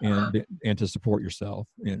 and to support yourself.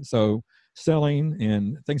 And so selling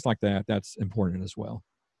and things like that, that's important as well.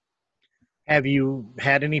 Have you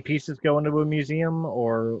had any pieces go into a museum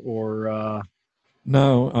or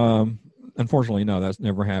No, unfortunately, no, that's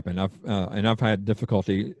never happened. I've had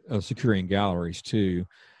difficulty securing galleries too.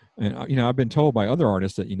 And, I've been told by other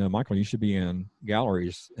artists that, Michael, you should be in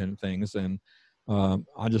galleries and things. And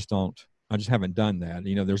I just haven't done that.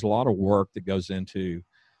 There's a lot of work that goes into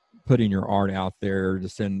putting your art out there, to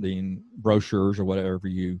sending brochures or whatever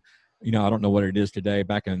I don't know what it is today.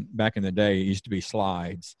 Back in the day, it used to be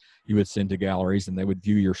slides. You would send to galleries and they would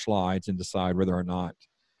view your slides and decide whether or not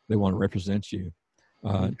they want to represent you.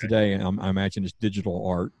 Today, I imagine it's digital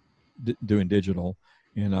art, doing digital.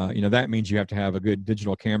 And, that means you have to have a good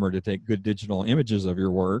digital camera to take good digital images of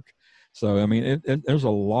your work. So, I mean, there's a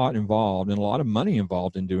lot involved and a lot of money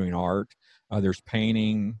involved in doing art. There's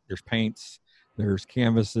painting, there's paints, there's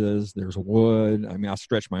canvases, there's wood. I mean, I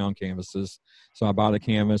stretch my own canvases. So I buy the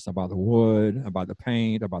canvas, I buy the wood, I buy the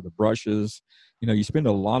paint, I buy the brushes. You spend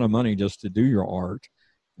a lot of money just to do your art.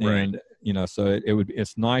 And, so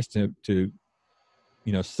it's nice to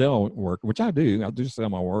sell work, which I do. I do sell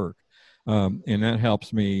my work. And that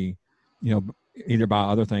helps me, either buy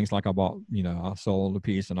other things, like I bought, I sold a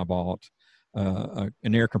piece and I bought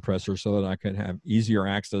an air compressor so that I could have easier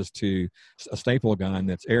access to a staple gun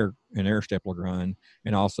that's an air stapler gun,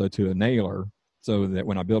 and also to a nailer, so that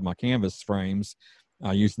when I build my canvas frames,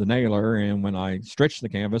 I use the nailer, and when I stretch the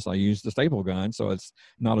canvas, I use the staple gun, so it's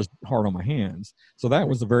not as hard on my hands. So that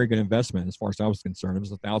was a very good investment as far as I was concerned. It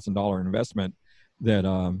was $1,000 investment that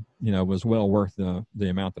was well worth the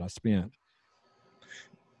amount that I spent.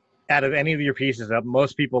 Out of any of your pieces,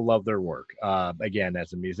 most people love their work. Again,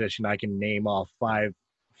 as a musician, I can name off five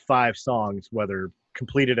songs, whether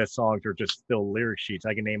completed as songs or just still lyric sheets.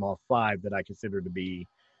 I can name off 5 that I consider to be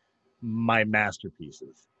my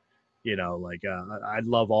masterpieces. I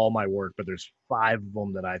love all my work, but there's 5 of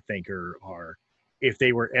them that I think are if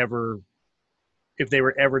they were ever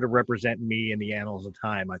to represent me in the annals of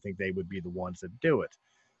time, I think they would be the ones that do it.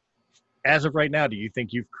 As of right now, do you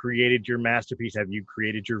think you've created your masterpiece? Have you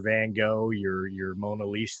created your Van Gogh, your Mona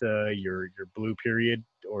Lisa, your Blue Period,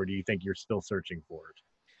 or do you think you're still searching for it?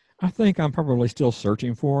 I think I'm probably still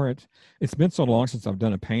searching for it. It's been so long since I've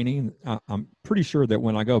done a painting. I'm pretty sure that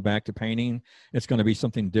when I go back to painting, it's going to be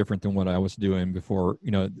something different than what I was doing before,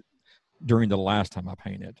 during the last time I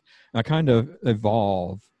painted. I kind of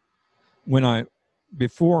evolve.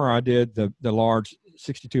 Before I did the large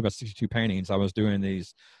 62 by 62 paintings, I was doing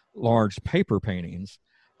these large paper paintings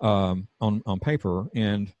on paper,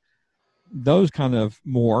 and those kind of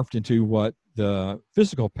morphed into what the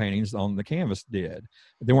physical paintings on the canvas did.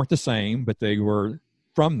 They weren't the same, but they were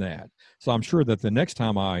from that. So I'm sure that the next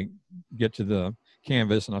time I get to the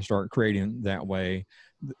canvas and I start creating that way,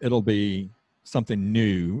 it'll be something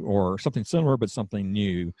new or something similar, but something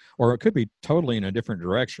new, or it could be totally in a different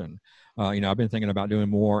direction. I've been thinking about doing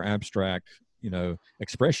more abstract,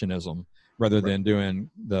 expressionism, rather than doing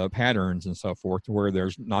the patterns and so forth, where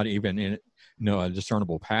there's not even a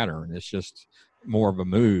discernible pattern. It's just more of a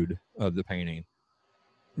mood of the painting.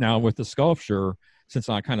 Now with the sculpture, since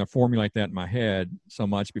I kind of formulate that in my head so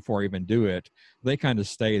much before I even do it, they kind of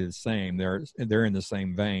stay the same. They're in the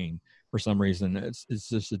same vein. For some reason, it's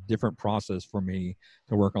just a different process for me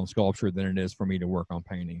to work on sculpture than it is for me to work on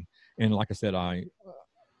painting. And like I said, I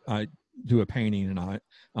do a painting and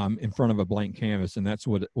I'm in front of a blank canvas, and that's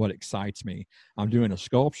what excites me. I'm doing a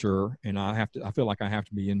sculpture, and I feel like I have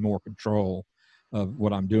to be in more control of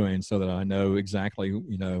what I'm doing, so that I know exactly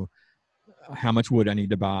how much wood I need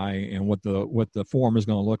to buy and what the form is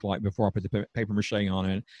going to look like before I put the paper mache on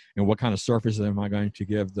it, and what kind of surface am I going to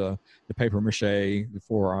give the paper mache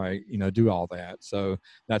before I do all that. So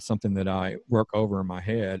that's something that I work over in my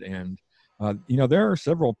head, and there are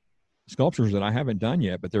several sculptures that I haven't done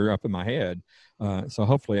yet, but they're up in my head. So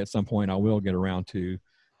hopefully at some point I will get around to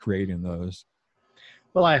creating those.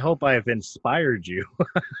 Well, I hope I've inspired you.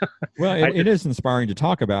 Well, it is inspiring to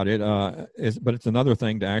talk about it, but it's another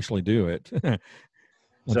thing to actually do it.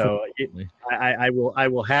 So I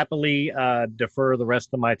will happily defer the rest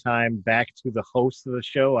of my time back to the host of the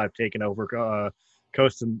show. I've taken over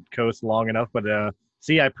Coast and Coast long enough, but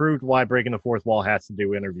see, I proved why Breaking the Fourth Wall has to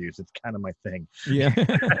do interviews. It's kind of my thing. Yeah.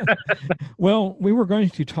 Well, we were going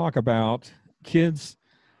to talk about kids'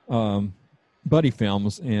 buddy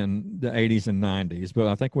films in the 80s and 90s, but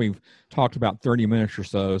I think we've talked about 30 minutes or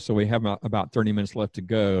so we have about 30 minutes left to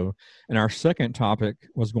go. And our second topic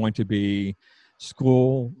was going to be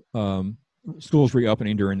school schools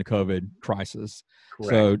reopening during the COVID crisis. Correct.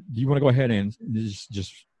 So do you want to go ahead and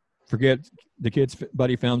just forget the kids'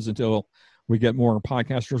 buddy films until we get more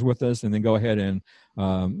podcasters with us, and then go ahead and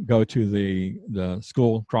go to the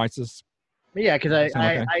school crisis? Yeah, because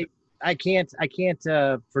I can't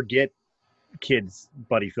forget kids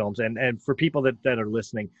buddy films, and for people that are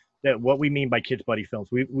listening, that what we mean by kids buddy films,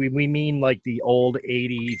 we mean like the old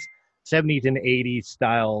 80s, 70s and 80s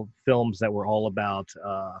style films that were all about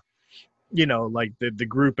like the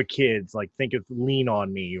group of kids, like think of Lean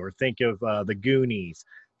on Me, or think of the Goonies,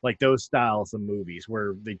 like those styles of movies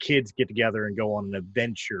where the kids get together and go on an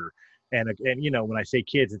adventure. And when I say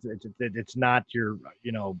kids, it's not your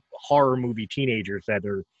horror movie teenagers that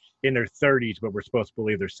are in their 30s, but we're supposed to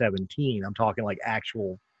believe they're 17. I'm talking like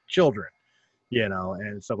actual children,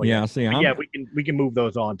 and stuff like that. See, we can move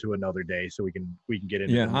those on to another day, so we can get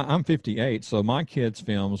into. Yeah, I'm 58, so my kids'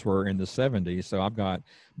 films were in the 70s. So I've got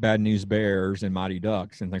Bad News Bears and Mighty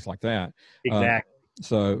Ducks and things like that. Exactly.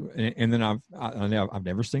 And then I've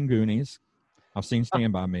never seen Goonies. I've seen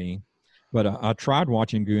Stand By Me, but I tried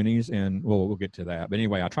watching Goonies, and we'll get to that. But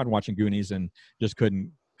anyway, I tried watching Goonies and just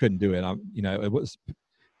couldn't do it. It was.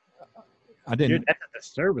 I didn't. Dude, that's a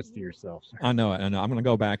disservice to yourself. I know it, and I'm going to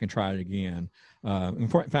go back and try it again. In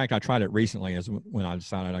fact, I tried it recently when I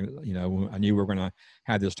decided, I knew we were going to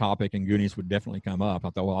have this topic and Goonies would definitely come up. I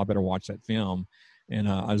thought, well, I better watch that film. And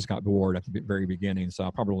I just got bored at the very beginning. So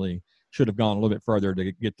I probably should have gone a little bit further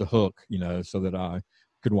to get the hook, so that I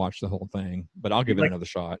could watch the whole thing. But I'll give it another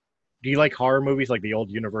shot. Do you like horror movies, like the old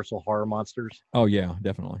Universal horror monsters? Oh, yeah,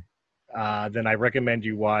 definitely. Then I recommend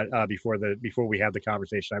you watch before we have the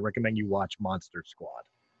conversation. I recommend you watch Monster Squad.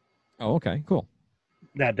 Oh, okay, cool.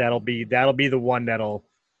 That'll be the one that'll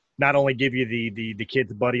not only give you the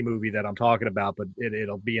kids buddy movie that I'm talking about, but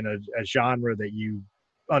it'll be in a genre that you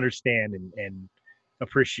understand and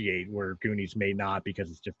appreciate, where Goonies may not, because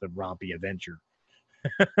it's just a rompy adventure.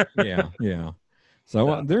 yeah.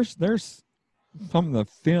 So there's some of the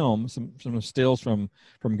films, some stills from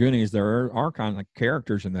Goonies. There are kind of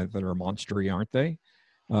characters in that are monstery, aren't they?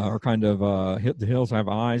 Or kind of The Hills Have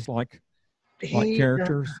Eyes like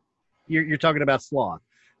characters. You're talking about Sloth.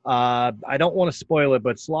 I don't want to spoil it,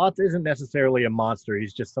 but Sloth isn't necessarily a monster.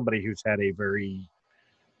 He's just somebody who's had a very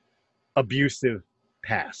abusive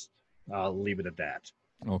past. I'll leave it at that.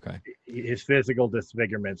 Okay. His physical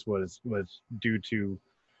disfigurements was due to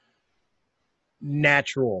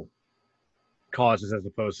natural causes as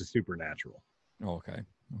opposed to supernatural. Okay.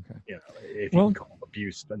 If you can call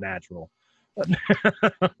abuse natural.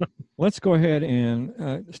 Let's go ahead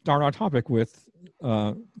and start our topic with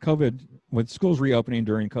COVID, with schools reopening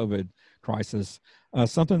during COVID crisis.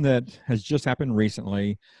 Something that has just happened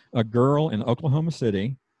recently. A girl in Oklahoma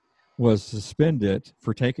City was suspended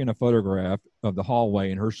for taking a photograph of the hallway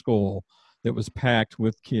in her school that was packed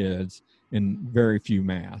with kids in very few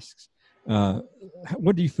masks.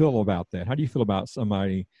 What do you feel about that? How do you feel about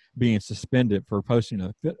somebody being suspended for posting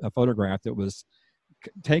a photograph that was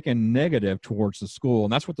taken negative towards the school?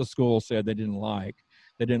 And that's what the school said they didn't like.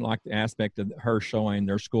 They didn't like the aspect of her showing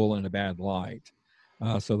their school in a bad light.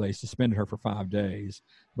 So they suspended her for 5 days.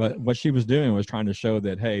 But what she was doing was trying to show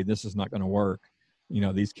that, hey, this is not going to work.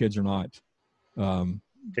 These kids are not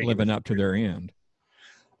living up to their end.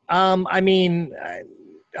 I'm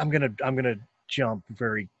gonna jump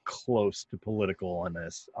very close to political on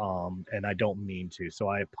this, and I don't mean to, so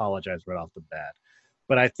I apologize right off the bat.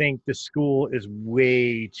 But I think the school is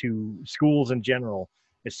schools in general,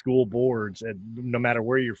 as school boards, and no matter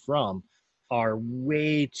where you're from, are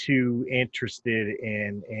way too interested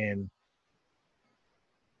in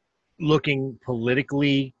looking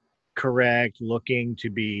politically correct, looking to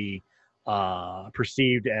be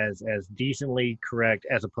perceived as decently correct,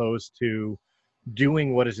 as opposed to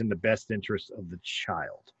doing what is in the best interest of the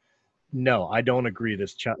child. No, I don't agree.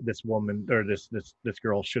 This woman, or this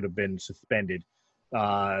girl, should have been suspended.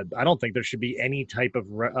 I don't think there should be any type of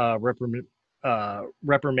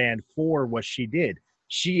reprimand for what she did.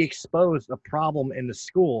 She exposed a problem in the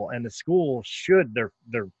school, and the school should, their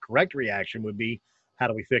correct reaction would be, how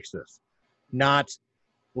do we fix this? Not,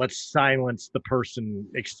 let's silence the person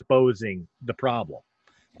exposing the problem.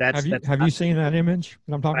 Have you seen that image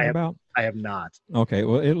that I'm talking about? I have not. Okay,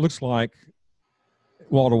 well, it looks like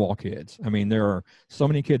wall-to-wall kids. I mean, there are so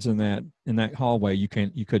many kids in that hallway you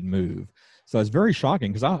couldn't move. So it's very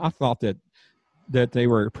shocking, because I thought that they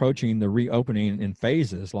were approaching the reopening in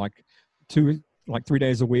phases, like 3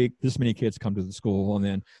 days a week, this many kids come to the school, and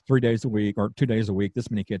then 3 days a week or 2 days a week, this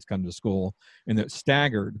many kids come to school, and it's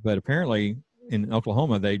staggered. But apparently in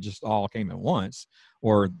Oklahoma, they just all came at once,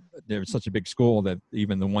 or there was such a big school that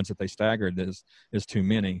even the ones that they staggered is too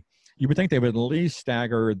many. you would think they would at least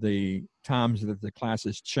stagger the times that the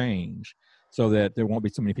classes change so that there won't be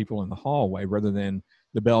so many people in the hallway, rather than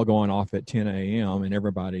the bell going off at 10 a.m. and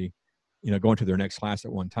everybody, going to their next class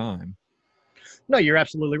at one time. No, you're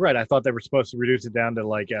absolutely right. I thought they were supposed to reduce it down to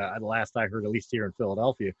like, the last I heard, at least here in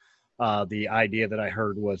Philadelphia, the idea that I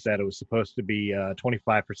heard was that it was supposed to be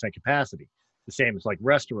 25% capacity, the same as like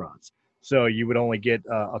restaurants. So you would only get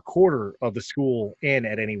a quarter of the school in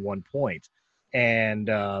at any one point. And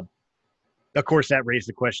of course, that raised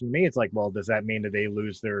the question to me. It's like, well, does that mean that they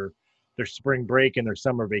lose their spring break and their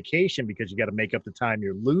summer vacation, because you got to make up the time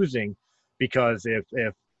you're losing? Because if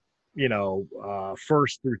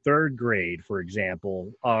first through third grade, for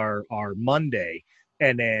example, are Monday,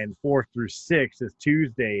 and then fourth through sixth is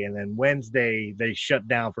Tuesday, and then Wednesday they shut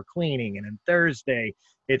down for cleaning, and then Thursday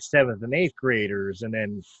it's seventh and eighth graders, and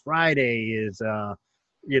then Friday is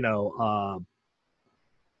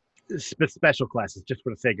special classes, just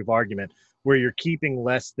for the sake of argument, where you're keeping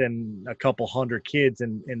less than a couple hundred kids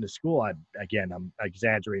in the school. I'm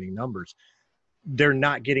exaggerating numbers. They're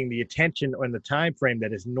not getting the attention and the time frame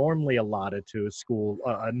that is normally allotted to a school,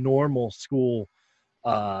 a normal school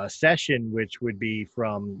session, which would be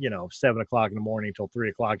from 7 o'clock in the morning till 3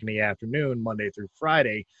 o'clock in the afternoon, Monday through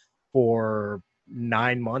Friday, for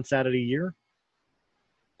 9 months out of the year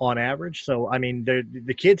on average. So I mean,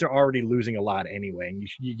 the kids are already losing a lot anyway, and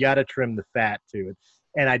you got to trim the fat to it.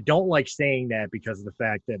 And I don't like saying that, because of the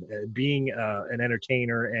fact that being an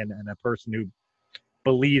entertainer and a person who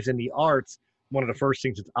believes in the arts, one of the first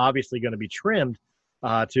things that's obviously going to be trimmed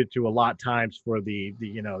to a lot times for the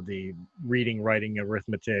reading, writing,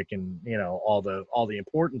 arithmetic, and all the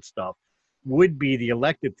important stuff would be the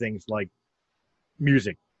elective things like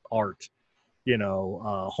music, art,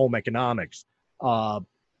 home economics,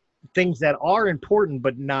 things that are important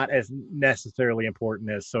but not as necessarily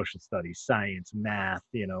important as social studies, science, math,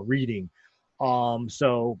 reading.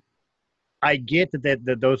 So I get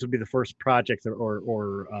that those would be the first projects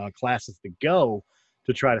or classes to go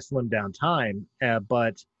to try to slim down time.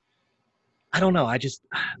 But I don't know.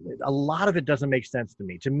 A lot of it doesn't make sense to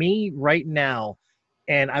me. To me right now,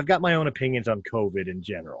 and I've got my own opinions on COVID in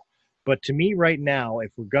general, but to me right now,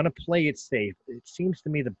 if we're going to play it safe, it seems to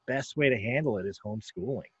me the best way to handle it is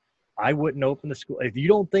homeschooling. I wouldn't open the school. If you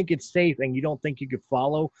don't think it's safe and you don't think you could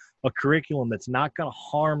follow a curriculum that's not going to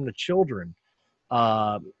harm the children,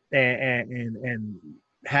 and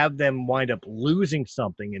have them wind up losing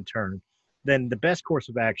something in turn, then the best course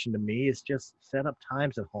of action to me is just set up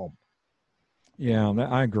times at home. Yeah,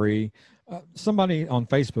 I agree. Somebody on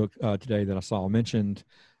Facebook today that I saw mentioned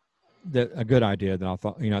that a good idea that I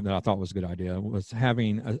thought was a good idea was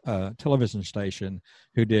having a television station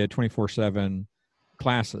who did 24/7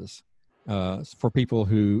 classes for people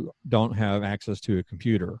who don't have access to a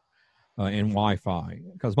computer and Wi-Fi,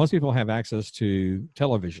 because most people have access to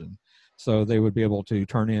television, so they would be able to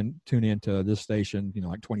tune into this station,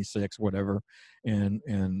 like 26, whatever, and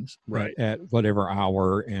right at whatever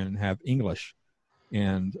hour, and have English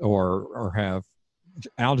and or have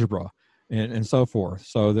algebra and so forth,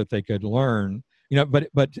 so that they could learn.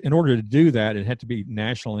 But in order to do that, it had to be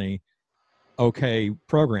nationally okay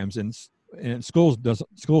programs, and schools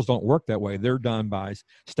don't work that way. They're done by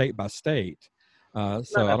state.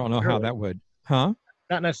 So I don't know how that would,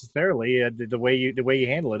 Not necessarily. The way you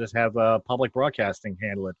handle it is have public broadcasting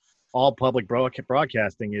handle it. All public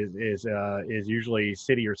broadcasting is usually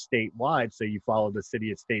city or statewide. So you follow the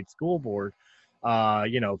city or state school board.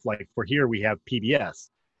 Like for here we have PBS,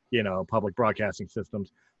 public broadcasting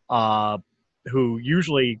systems, who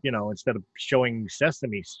usually, instead of showing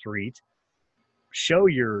Sesame Street, show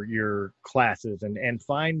your classes and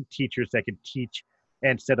find teachers that could teach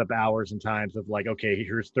and set up hours and times of like, okay,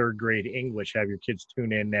 here's third grade English. Have your kids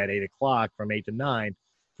tune in at 8 o'clock from 8 to 9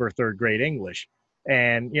 for third grade English.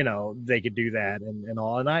 And, they could do that and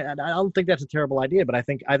all. And I don't think that's a terrible idea, but I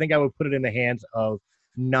think I would put it in the hands of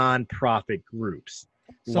nonprofit groups.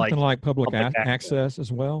 Something like public access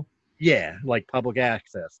as well? Yeah, like public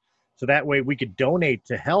access. So that way we could donate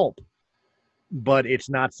to help, but it's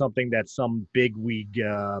not something that some bigwig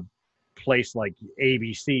place like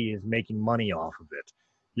ABC is making money off of it.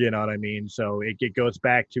 You know what I mean? So it goes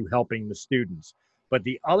back to helping the students. But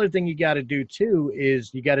the other thing you got to do too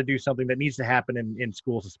is you got to do something that needs to happen in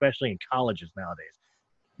schools, especially in colleges nowadays.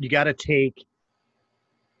 You got to take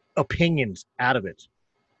opinions out of it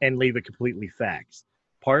and leave it completely facts.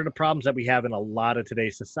 Part of the problems that we have in a lot of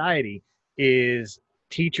today's society is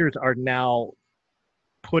teachers are now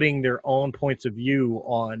putting their own points of view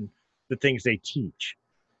on the things they teach.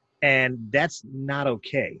 And that's not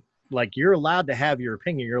okay. Like, you're allowed to have your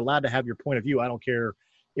opinion. You're allowed to have your point of view. I don't care,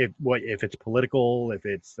 if it's political, if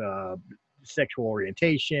it's sexual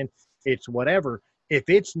orientation, it's whatever. If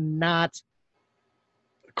it's not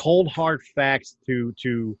cold hard facts to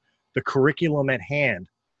the curriculum at hand,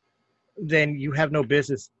 then you have no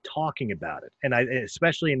business talking about it. And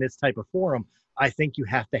especially in this type of forum, I think you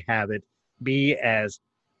have to have it be as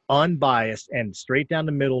unbiased and straight down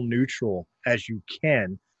the middle neutral as you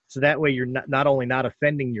can. So that way you're not only not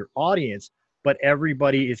offending your audience, but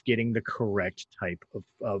everybody is getting the correct type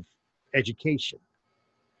of education.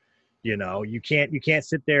 You can't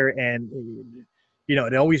sit there and,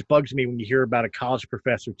 it always bugs me when you hear about a college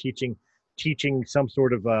professor teaching some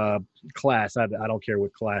sort of class. I don't care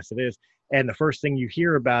what class it is. And the first thing you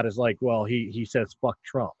hear about is like, well, he says, fuck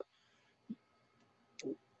Trump.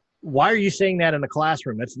 Why are you saying that in the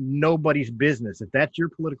classroom? That's nobody's business. If that's your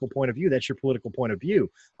political point of view, that's your political point of view.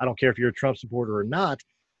 I don't care if you're a Trump supporter or not.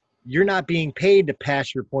 You're not being paid to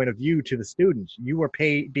pass your point of view to the students. You are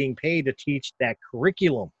being paid to teach that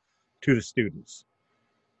curriculum to the students.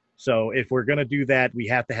 So if we're going to do that, we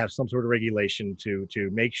have to have some sort of regulation to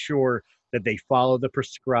make sure that they follow the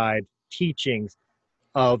prescribed teachings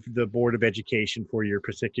of the Board of Education for your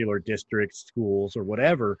particular district, schools, or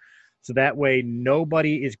whatever. So that way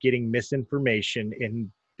nobody is getting misinformation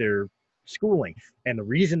in their schooling. And the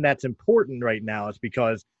reason that's important right now is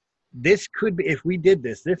because this could be, if we did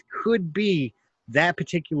this could be that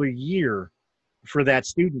particular year for that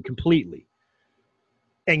student completely.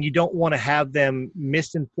 And you don't want to have them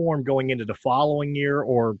misinformed going into the following year,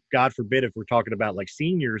 or God forbid, if we're talking about like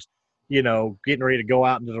seniors, getting ready to go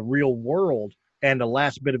out into the real world, and the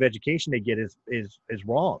last bit of education they get is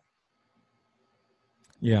wrong.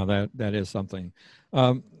 Yeah, that is something.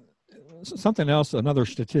 Something else, another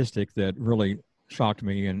statistic that really shocked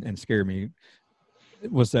me and scared me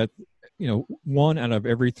was that, 1 out of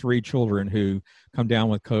every 3 children who come down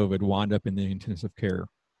with COVID wind up in the intensive care.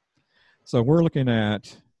 So we're looking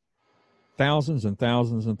at thousands and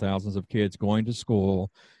thousands and thousands of kids going to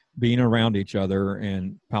school, being around each other,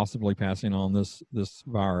 and possibly passing on this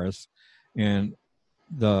virus. And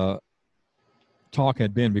the talk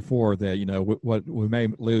had been before that, what we may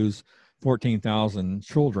lose 14,000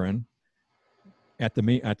 children at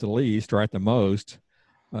the least, or at the most.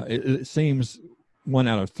 It seems 1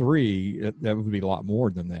 out of 3, that would be a lot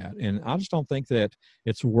more than that. And I just don't think that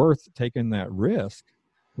it's worth taking that risk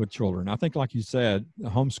with children. I think, like you said,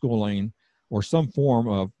 homeschooling or some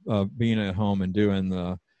form of being at home and doing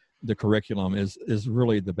the curriculum is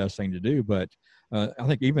really the best thing to do. But I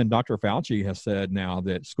think even Dr. Fauci has said now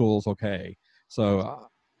that school's okay. So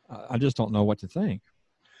I just don't know what to think.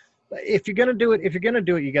 If you're going to do it,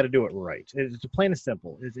 you got to do it right. It's plain and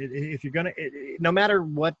simple. If you're going to, no matter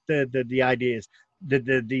what the idea is,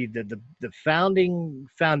 the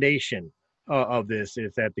foundation of this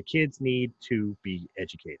is that the kids need to be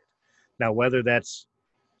educated. Now, whether that's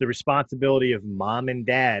the responsibility of mom and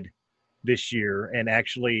dad this year and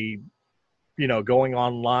actually, going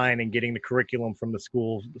online and getting the curriculum from the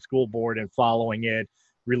school board and following it,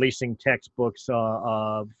 releasing textbooks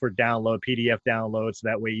for download, PDF downloads, so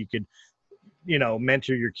that way you could,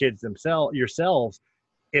 mentor your kids yourselves.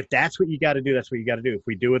 If that's what you got to do, that's what you got to do. If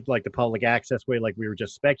we do it like the public access way, like we were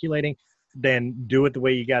just speculating, then do it the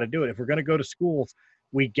way you got to do it. If we're going to go to schools,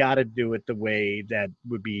 we got to do it the way that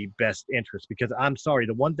would be best interest. Because I'm sorry,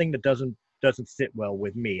 the one thing that doesn't sit well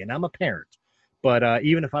with me, and I'm a parent, but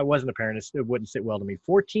even if I wasn't a parent, it wouldn't sit well to me.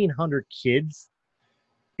 1,400 kids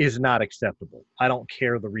is not acceptable. I don't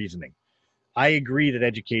care the reasoning. I agree that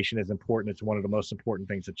education is important. It's one of the most important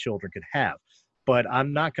things that children could have. But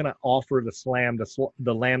I'm not going to offer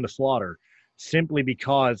the lamb to slaughter simply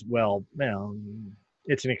because,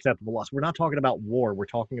 it's an acceptable loss. We're not talking about war. We're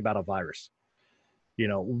talking about a virus.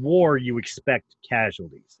 War, you expect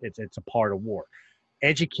casualties. It's a part of war.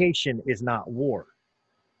 Education is not war.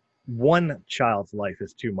 One child's life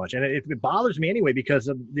is too much. And it bothers me anyway, because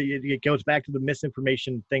it goes back to the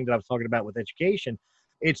misinformation thing that I was talking about with education.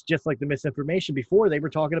 It's just like the misinformation before. They were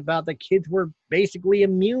talking about that kids were basically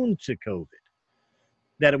immune to COVID,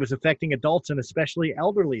 that it was affecting adults, and especially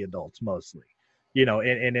elderly adults mostly, in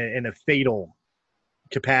a fatal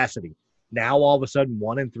capacity. Now, all of a sudden,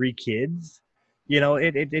 1 in 3 kids,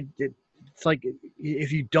 it's like,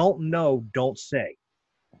 if you don't know, don't say,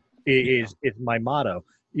 is my motto.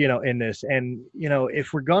 In this. And,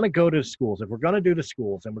 if we're going to go to schools, if we're going to do the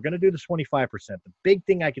schools and we're going to do the 25%, the big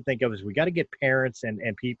thing I can think of is we got to get parents and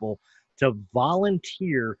people to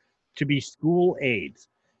volunteer to be school aides.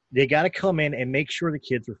 They got to come in and make sure the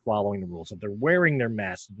kids are following the rules, that they're wearing their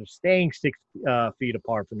masks, that they're staying 6 feet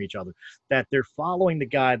apart from each other, that they're following the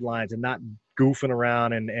guidelines and not goofing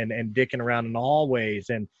around and dicking around in the hallways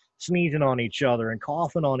and sneezing on each other and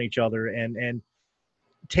coughing on each other and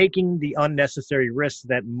taking the unnecessary risks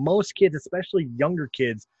that most kids, especially younger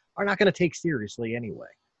kids, are not going to take seriously anyway.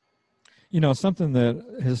 Something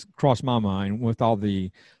that has crossed my mind with all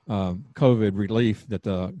the COVID relief that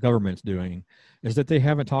the government's doing is that they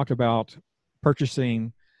haven't talked about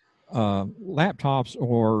purchasing laptops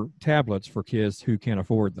or tablets for kids who can't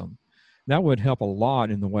afford them. That would help a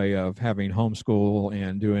lot in the way of having homeschool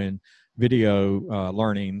and doing video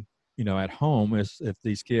learning, at home, if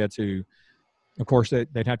these kids who, of course,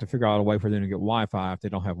 they'd have to figure out a way for them to get Wi-Fi if they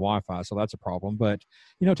don't have Wi-Fi. So that's a problem. But,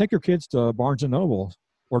 take your kids to Barnes & Noble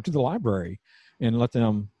or to the library and let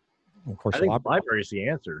them, of course, I think the library is the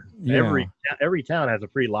answer. Yeah. Every town has a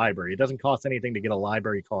free library. It doesn't cost anything to get a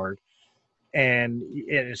library card. And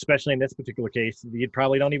especially in this particular case, you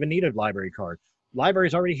probably don't even need a library card.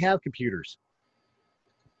 Libraries already have computers.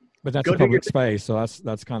 But that's a public space, so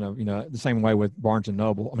that's kind of the same way with Barnes and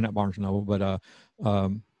Noble. I mean, not Barnes and Noble, but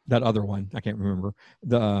that other one I can't remember.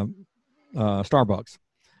 The Starbucks,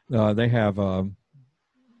 they have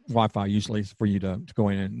Wi-Fi usually for you to go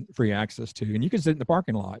in and free access to, and you can sit in the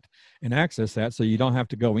parking lot and access that, so you don't have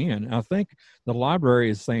to go in. And I think the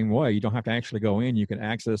library is the same way. You don't have to actually go in. You can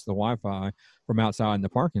access the Wi-Fi from outside in the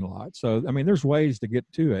parking lot. So I mean, there's ways to get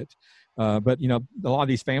to it, but a lot of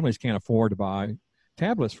these families can't afford to buy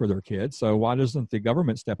tablets for their kids. So why doesn't the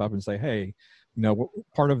government step up and say, hey,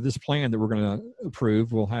 part of this plan that we're going to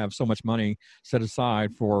approve will have so much money set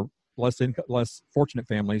aside for less fortunate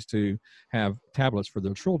families to have tablets for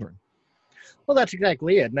their children? Well, that's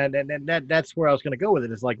exactly it. And that's where I was going to go with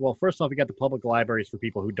it. It's like, well, first off, you got the public libraries for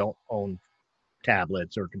people who don't own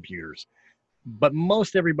tablets or computers. But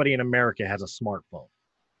most everybody in America has a smartphone.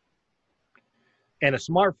 And a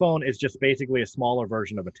smartphone is just basically a smaller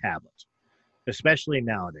version of a tablet, especially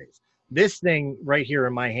nowadays. This thing right here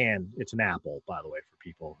in my hand, it's an Apple, by the way, for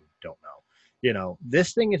people who don't know.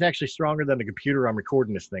 This thing is actually stronger than the computer I'm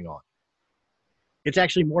recording this thing on. It's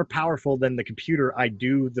actually more powerful than the computer I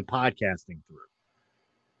do the podcasting through.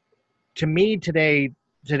 To me,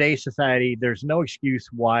 today's society, there's no excuse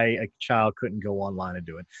why a child couldn't go online and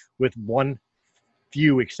do it, with one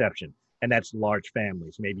few exception, and that's large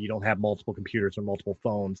families. Maybe you don't have multiple computers or multiple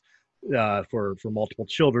phones for multiple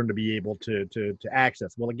children to be able to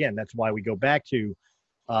access. Well, again, that's why we go back to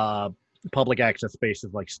public access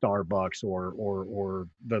spaces like Starbucks or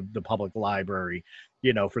the public library,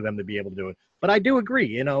 for them to be able to do it. But I do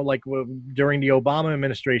agree, like during the Obama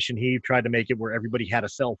administration, he tried to make it where everybody had a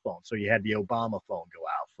cell phone. So you had the Obama phone go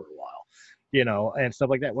out for a while, and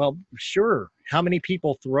stuff like that. Well, sure. How many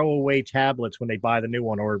people throw away tablets when they buy the new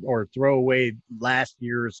one or throw away last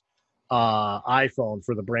year's iPhone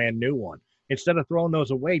for the brand new one? Instead of throwing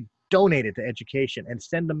those away, donate it to education and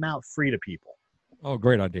send them out free to people. Oh,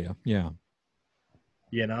 great idea. Yeah.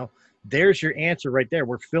 There's your answer right there.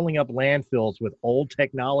 We're filling up landfills with old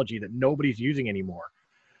technology that nobody's using anymore.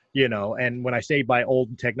 And when I say by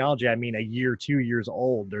old technology, I mean a year, 2 years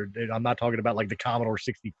old. I'm not talking about like the Commodore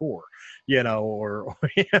 64, or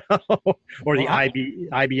the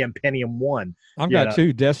IBM Pentium 1. I've got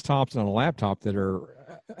 2 desktops and a laptop that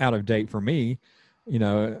are out of date for me.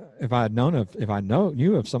 If I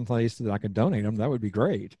knew of some place that I could donate them, that would be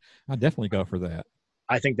great. I'd definitely go for that.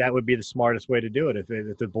 I think that would be the smartest way to do it.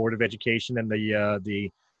 If the Board of Education and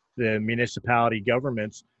the municipality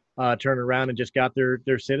governments turn around and just got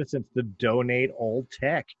their citizens to donate old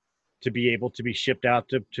tech to be able to be shipped out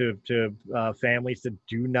to families that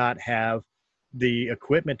do not have the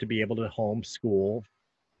equipment to be able to homeschool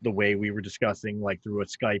the way we were discussing, like through a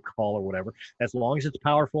Skype call or whatever. As long as it's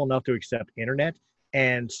powerful enough to accept internet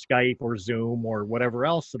and Skype or Zoom or whatever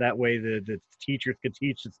else, so that way the teachers could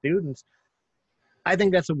teach the students, I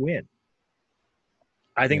think that's a win.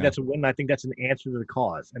 I think that's a win. I think that's an answer to the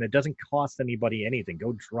cause. And it doesn't cost anybody anything.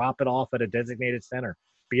 Go drop it off at a designated center,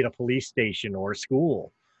 be it a police station or a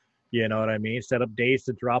school. You know what I mean? Set up days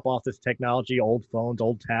to drop off this technology, old phones,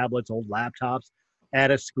 old tablets, old laptops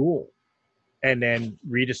at a school. And then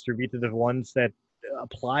redistribute to the ones that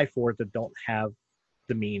apply for it that don't have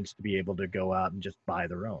the means to be able to go out and just buy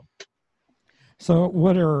their own. So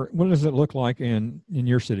what does it look like in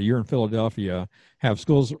your city? You're in Philadelphia. Have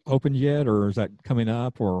schools opened yet, or is that coming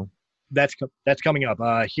up? Or that's coming up.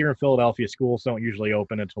 Here in Philadelphia, schools don't usually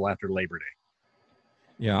open until after Labor Day.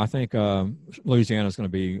 Yeah, I think Louisiana is going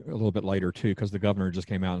to be a little bit later too, because the governor just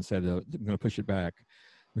came out and said they're going to push it back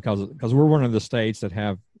because we're one of the states that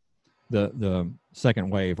have the second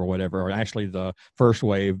wave or whatever, or actually the first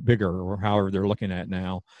wave bigger, or however they're looking at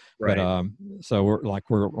now. Right. But so we're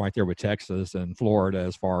right there with Texas and Florida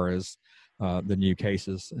as far as the new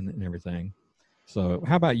cases and everything. So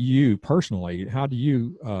how about you personally? How do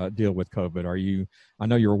you deal with COVID? I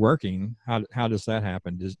know you're working. How does that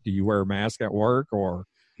happen? Do you wear a mask at work or?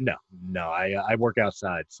 No, I work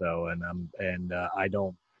outside. So, I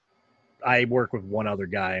don't, I work with one other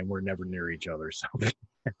guy and we're never near each other. So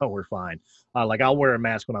we're fine. Like I'll wear a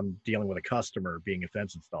mask when I'm dealing with a customer being a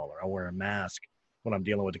fence installer. I'll wear a mask when I'm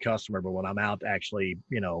dealing with the customer, but when I'm out actually,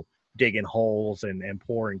 digging holes and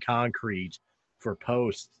pouring concrete for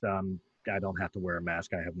posts, I don't have to wear a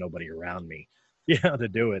mask. I have nobody around me, to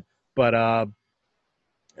do it. But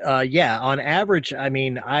yeah, on average, I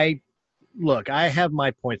mean, I have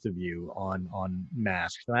my points of view on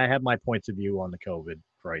masks, and I have my points of view on the COVID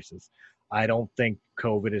crisis. I don't think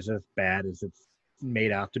COVID is as bad as it's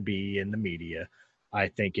made out to be in the media. I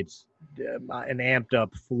think it's an amped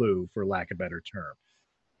up flu, for lack of a better term.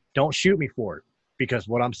 Don't shoot me for it, because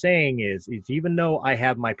what I'm saying is even though I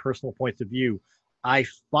have my personal points of view, I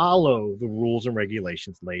follow the rules and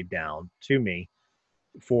regulations laid down to me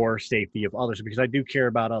for safety of others, because I do care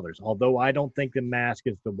about others. Although I don't think the mask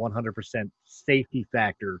is the 100% safety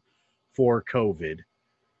factor for COVID,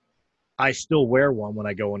 I still wear one when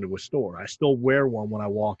I go into a store. I still wear one when I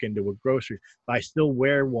walk into a grocery. I still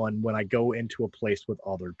wear one when I go into a place with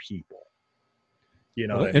other people.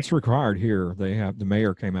 Well, it's required here. The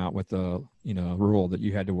mayor came out with a rule that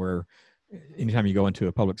you had to wear anytime you go into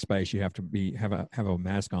a public space. You have to have a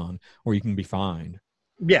mask on, or you can be fined.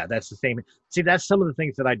 Yeah, that's the same. See, that's some of the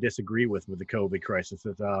things that I disagree with the COVID crisis.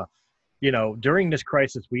 Is, during this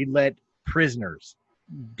crisis, we let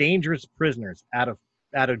dangerous prisoners, out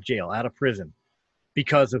of jail, out of prison,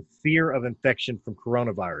 because of fear of infection from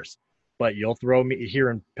coronavirus. But you'll throw me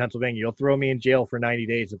here in Pennsylvania, you'll throw me in jail for 90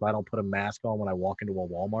 days if I don't put a mask on when I walk into a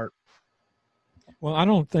Walmart. Well, I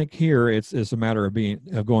don't think here it's a matter of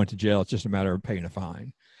going to jail. It's just a matter of paying a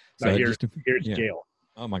fine. So here's jail.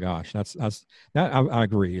 Oh my gosh, I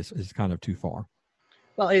agree. It's kind of too far.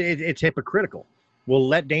 Well, it's hypocritical. We'll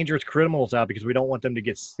let dangerous criminals out because we don't want them to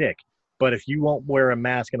get sick. But if you won't wear a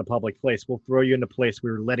mask in a public place, we'll throw you in a place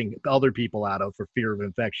we're letting other people out of for fear of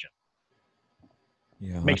infection.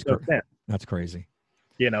 Yeah, makes no sense. That's crazy.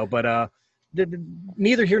 But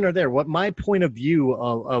neither here nor there. What my point of view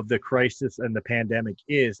of the crisis and the pandemic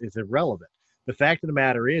is irrelevant. The fact of the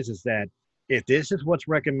matter is that if this is what's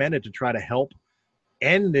recommended to try to help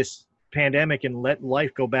end this pandemic and let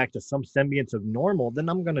life go back to some semblance of normal, then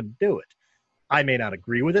I'm going to do it. I may not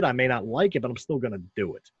agree with it. I may not like it, but I'm still going to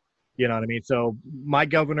do it. You know what I mean? So my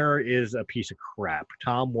governor is a piece of crap.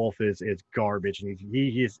 Tom Wolf is garbage, and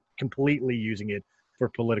he's completely using it for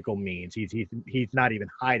political means. He's not even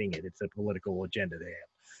hiding it. It's a political agenda to him.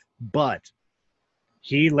 But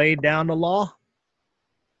he laid down the law.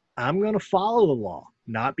 I'm going to follow the law,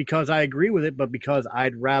 not because I agree with it, but because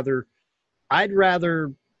I'd rather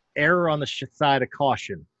err on the side of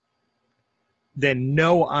caution than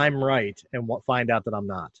know I'm right and find out that I'm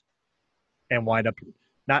not, and wind up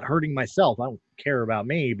not hurting myself. I don't care about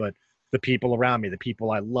me, but the people around me, the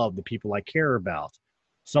people I love, the people I care about.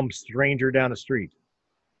 Some stranger down the street,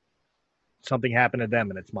 something happened to them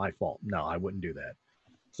and it's my fault. No, I wouldn't do that.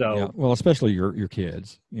 So, yeah, well, especially your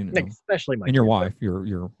kids, especially my and your wife,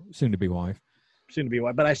 your soon-to-be wife.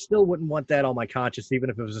 But I still wouldn't want that on my conscience, even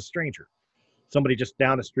if it was a stranger. Somebody just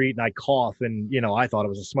down the street and I cough and, I thought it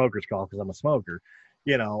was a smoker's cough because I'm a smoker,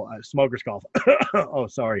 a smoker's cough. Oh,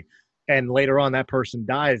 sorry. And later on that person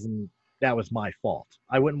dies and that was my fault.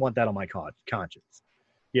 I wouldn't want that on my conscience.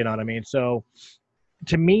 You know what I mean? So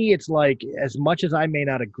to me, it's like, as much as I may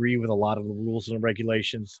not agree with a lot of the rules and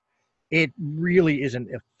regulations, it really isn't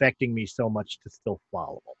affecting me so much to still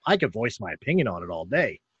follow them. I could voice my opinion on it all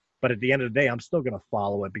day, but at the end of the day, I'm still going to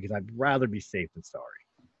follow it because I'd rather be safe than sorry.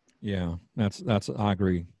 Yeah, that's I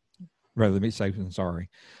agree. Rather be safe than sorry.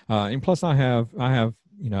 And plus I have, I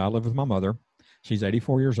live with my mother. She's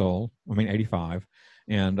 84 years old. 85.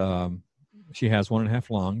 And she has 1.5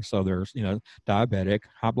 lungs. So there's, diabetic,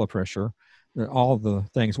 high blood pressure, all the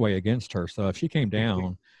things weigh against her. So if she came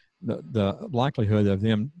down, the likelihood of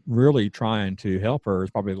them really trying to help her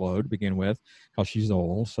is probably low to begin with, because she's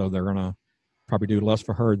old. So they're going to probably do less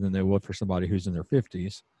for her than they would for somebody who's in their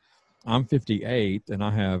 50s. I'm 58 and I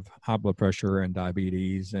have high blood pressure and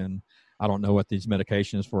diabetes, and I don't know what these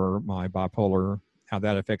medications for my bipolar, how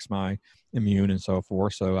that affects my immune and so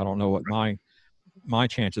forth. So I don't know what my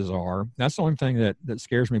chances are. That's the only thing that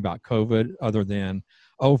scares me about COVID, other than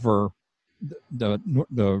over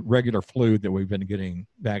the regular flu that we've been getting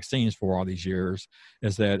vaccines for all these years,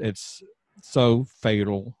 is that it's so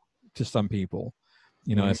fatal to some people.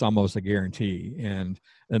 It's almost a guarantee. And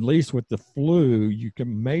at least with the flu, you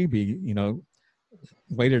can maybe,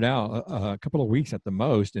 wait it out a couple of weeks at the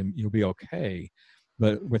most, and you'll be okay.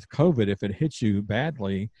 But with COVID, if it hits you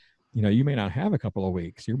badly, you may not have a couple of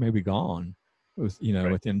weeks. You may be gone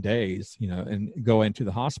Right. within days, and go into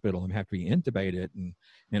the hospital and have to be intubated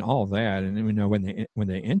and all of that. And when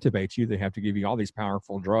they intubate you, they have to give you all these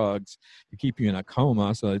powerful drugs to keep you in a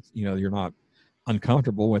coma. So it's, you're not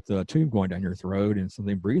uncomfortable with the tube going down your throat and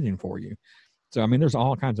something breathing for you. So, I mean, there's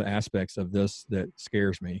all kinds of aspects of this that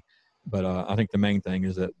scares me. But I think the main thing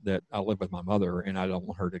is that I live with my mother and I don't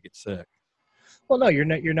want her to get sick. Well, no,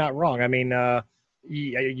 you're not wrong. I mean,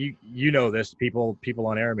 you know this. People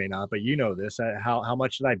on air may not, but you know this. How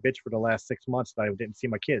much did I bitch for the last 6 months that I didn't see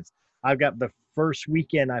my kids? I've got the first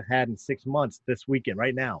weekend I've had in 6 months this weekend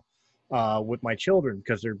right now, with my children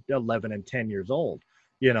because they're 11 and 10 years old,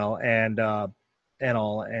 and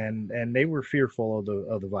they were fearful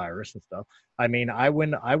of the virus and stuff. I mean, I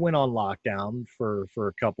went on lockdown for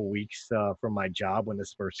a couple weeks from my job when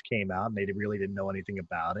this first came out, and they really didn't know anything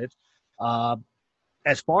about it.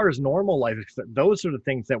 As far as normal life, those are the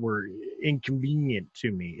things that were inconvenient to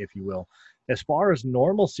me, if you will. As far as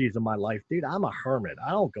normalcies in my life, dude, I'm a hermit. I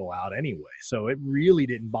don't go out anyway, so it really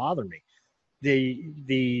didn't bother me.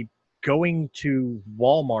 The going to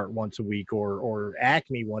Walmart once a week or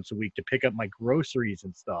Acme once a week to pick up my groceries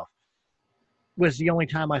and stuff was the only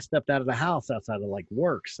time I stepped out of the house outside of like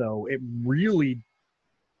work. So it really,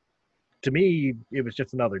 to me, it was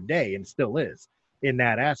just another day, and still is in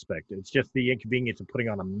that aspect. It's just the inconvenience of putting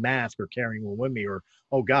on a mask or carrying one with me, or,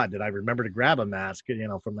 oh God, did I remember to grab a mask,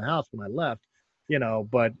 from the house when I left,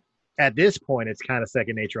 but at this point, it's kind of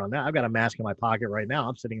second nature on that. I've got a mask in my pocket right now.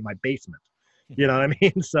 I'm sitting in my basement. You know what I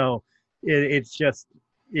mean? So it's just,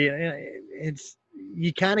 it's,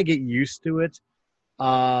 you kind of get used to it.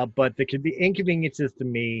 But the inconveniences to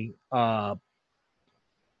me,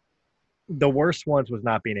 the worst ones was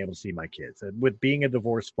not being able to see my kids. And with being a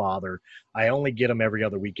divorced father, I only get them every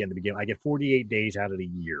other weekend to begin. I get 48 days out of the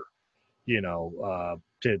year, to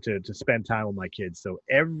spend time with my kids. So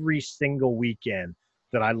every single weekend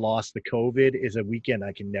that I lost the COVID is a weekend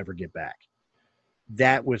I can never get back.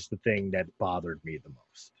 That was the thing that bothered me the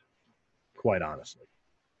most, quite honestly.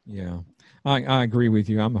 Yeah, I agree with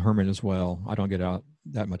you. I'm a hermit as well. I don't get out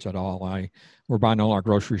that much at all. We're buying all our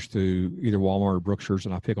groceries through either Walmart or Brookshire's,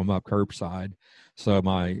 and I pick them up curbside. So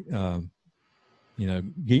my,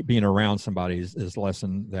 being around somebody is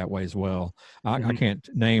lessened that way as well. I can't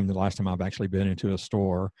name the last time I've actually been into a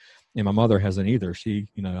store, and my mother hasn't either. She,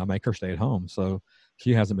 I make her stay at home, so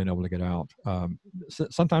she hasn't been able to get out.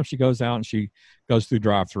 Sometimes she goes out and she goes through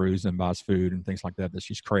drive-throughs and buys food and things like that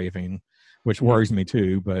she's craving, which worries me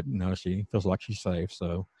too. But she feels like she's safe.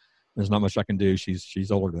 So there's not much I can do. She's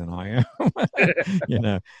older than I am,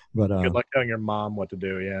 But good luck telling your mom what to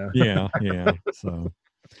do. Yeah. So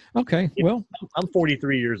okay, well, I'm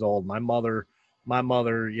 43 years old. My mother,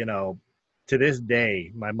 to this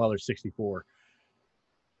day, my mother's 64.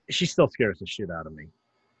 She still scares the shit out of me.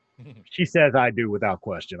 She says I do without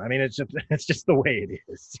question. I mean, it's just the way it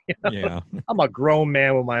is. Yeah. I'm a grown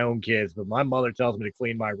man with my own kids, but my mother tells me to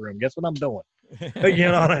clean my room. Guess what I'm doing?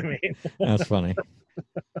 You know what I mean? That's funny.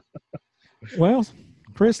 Well,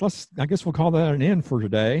 Chris, I guess we'll call that an end for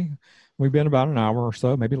today. We've been about an hour or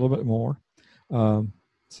so, maybe a little bit more.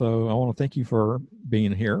 So I want to thank you for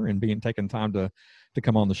being here and taking time to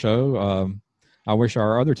come on the show. I wish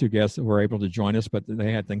our other two guests were able to join us, but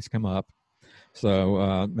they had things come up.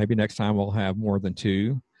 So maybe next time we'll have more than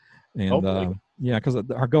two. And because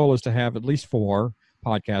our goal is to have at least 4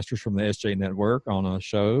 podcasters from the SJ Network on a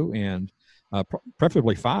show, and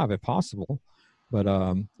preferably 5 if possible. But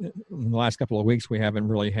in the last couple of weeks, we haven't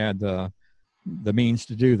really had the means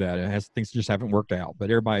to do that. Things just haven't worked out. But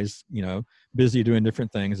everybody's busy doing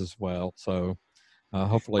different things as well. So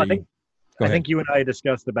hopefully, I think you and I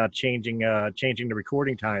discussed about changing the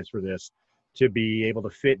recording times for this to be able to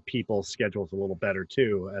fit people's schedules a little better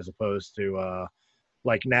too, as opposed to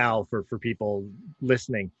like now for people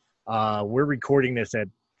listening. We're recording this at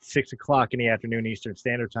 6:00 in the afternoon Eastern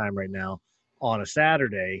Standard Time right now on a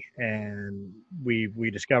Saturday, and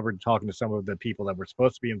we discovered, talking to some of the people that were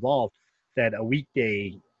supposed to be involved, that a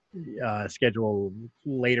weekday schedule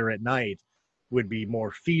later at night would be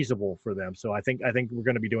more feasible for them. So I think we're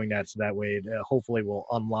going to be doing that, so that way it hopefully will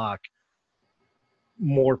unlock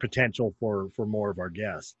more potential for more of our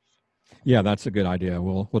guests. Yeah, that's a good idea.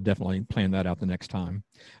 We'll definitely plan that out the next time.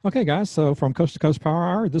 Okay, guys. So from Coast to Coast Power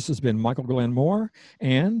Hour, this has been Michael Glenn Moore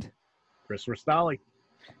and Chris Rustali.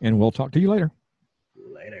 And we'll talk to you later.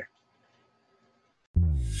 Later.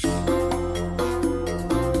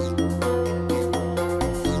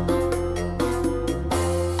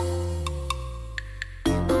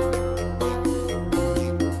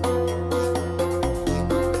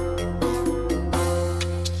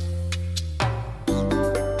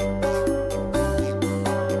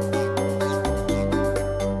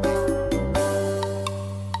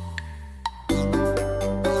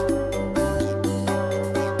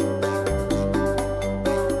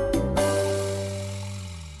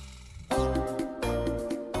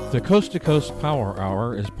 The Coast to Coast Power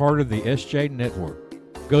Hour is part of the SJ Network.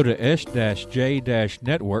 Go to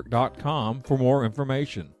s-j-network.com for more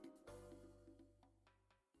information.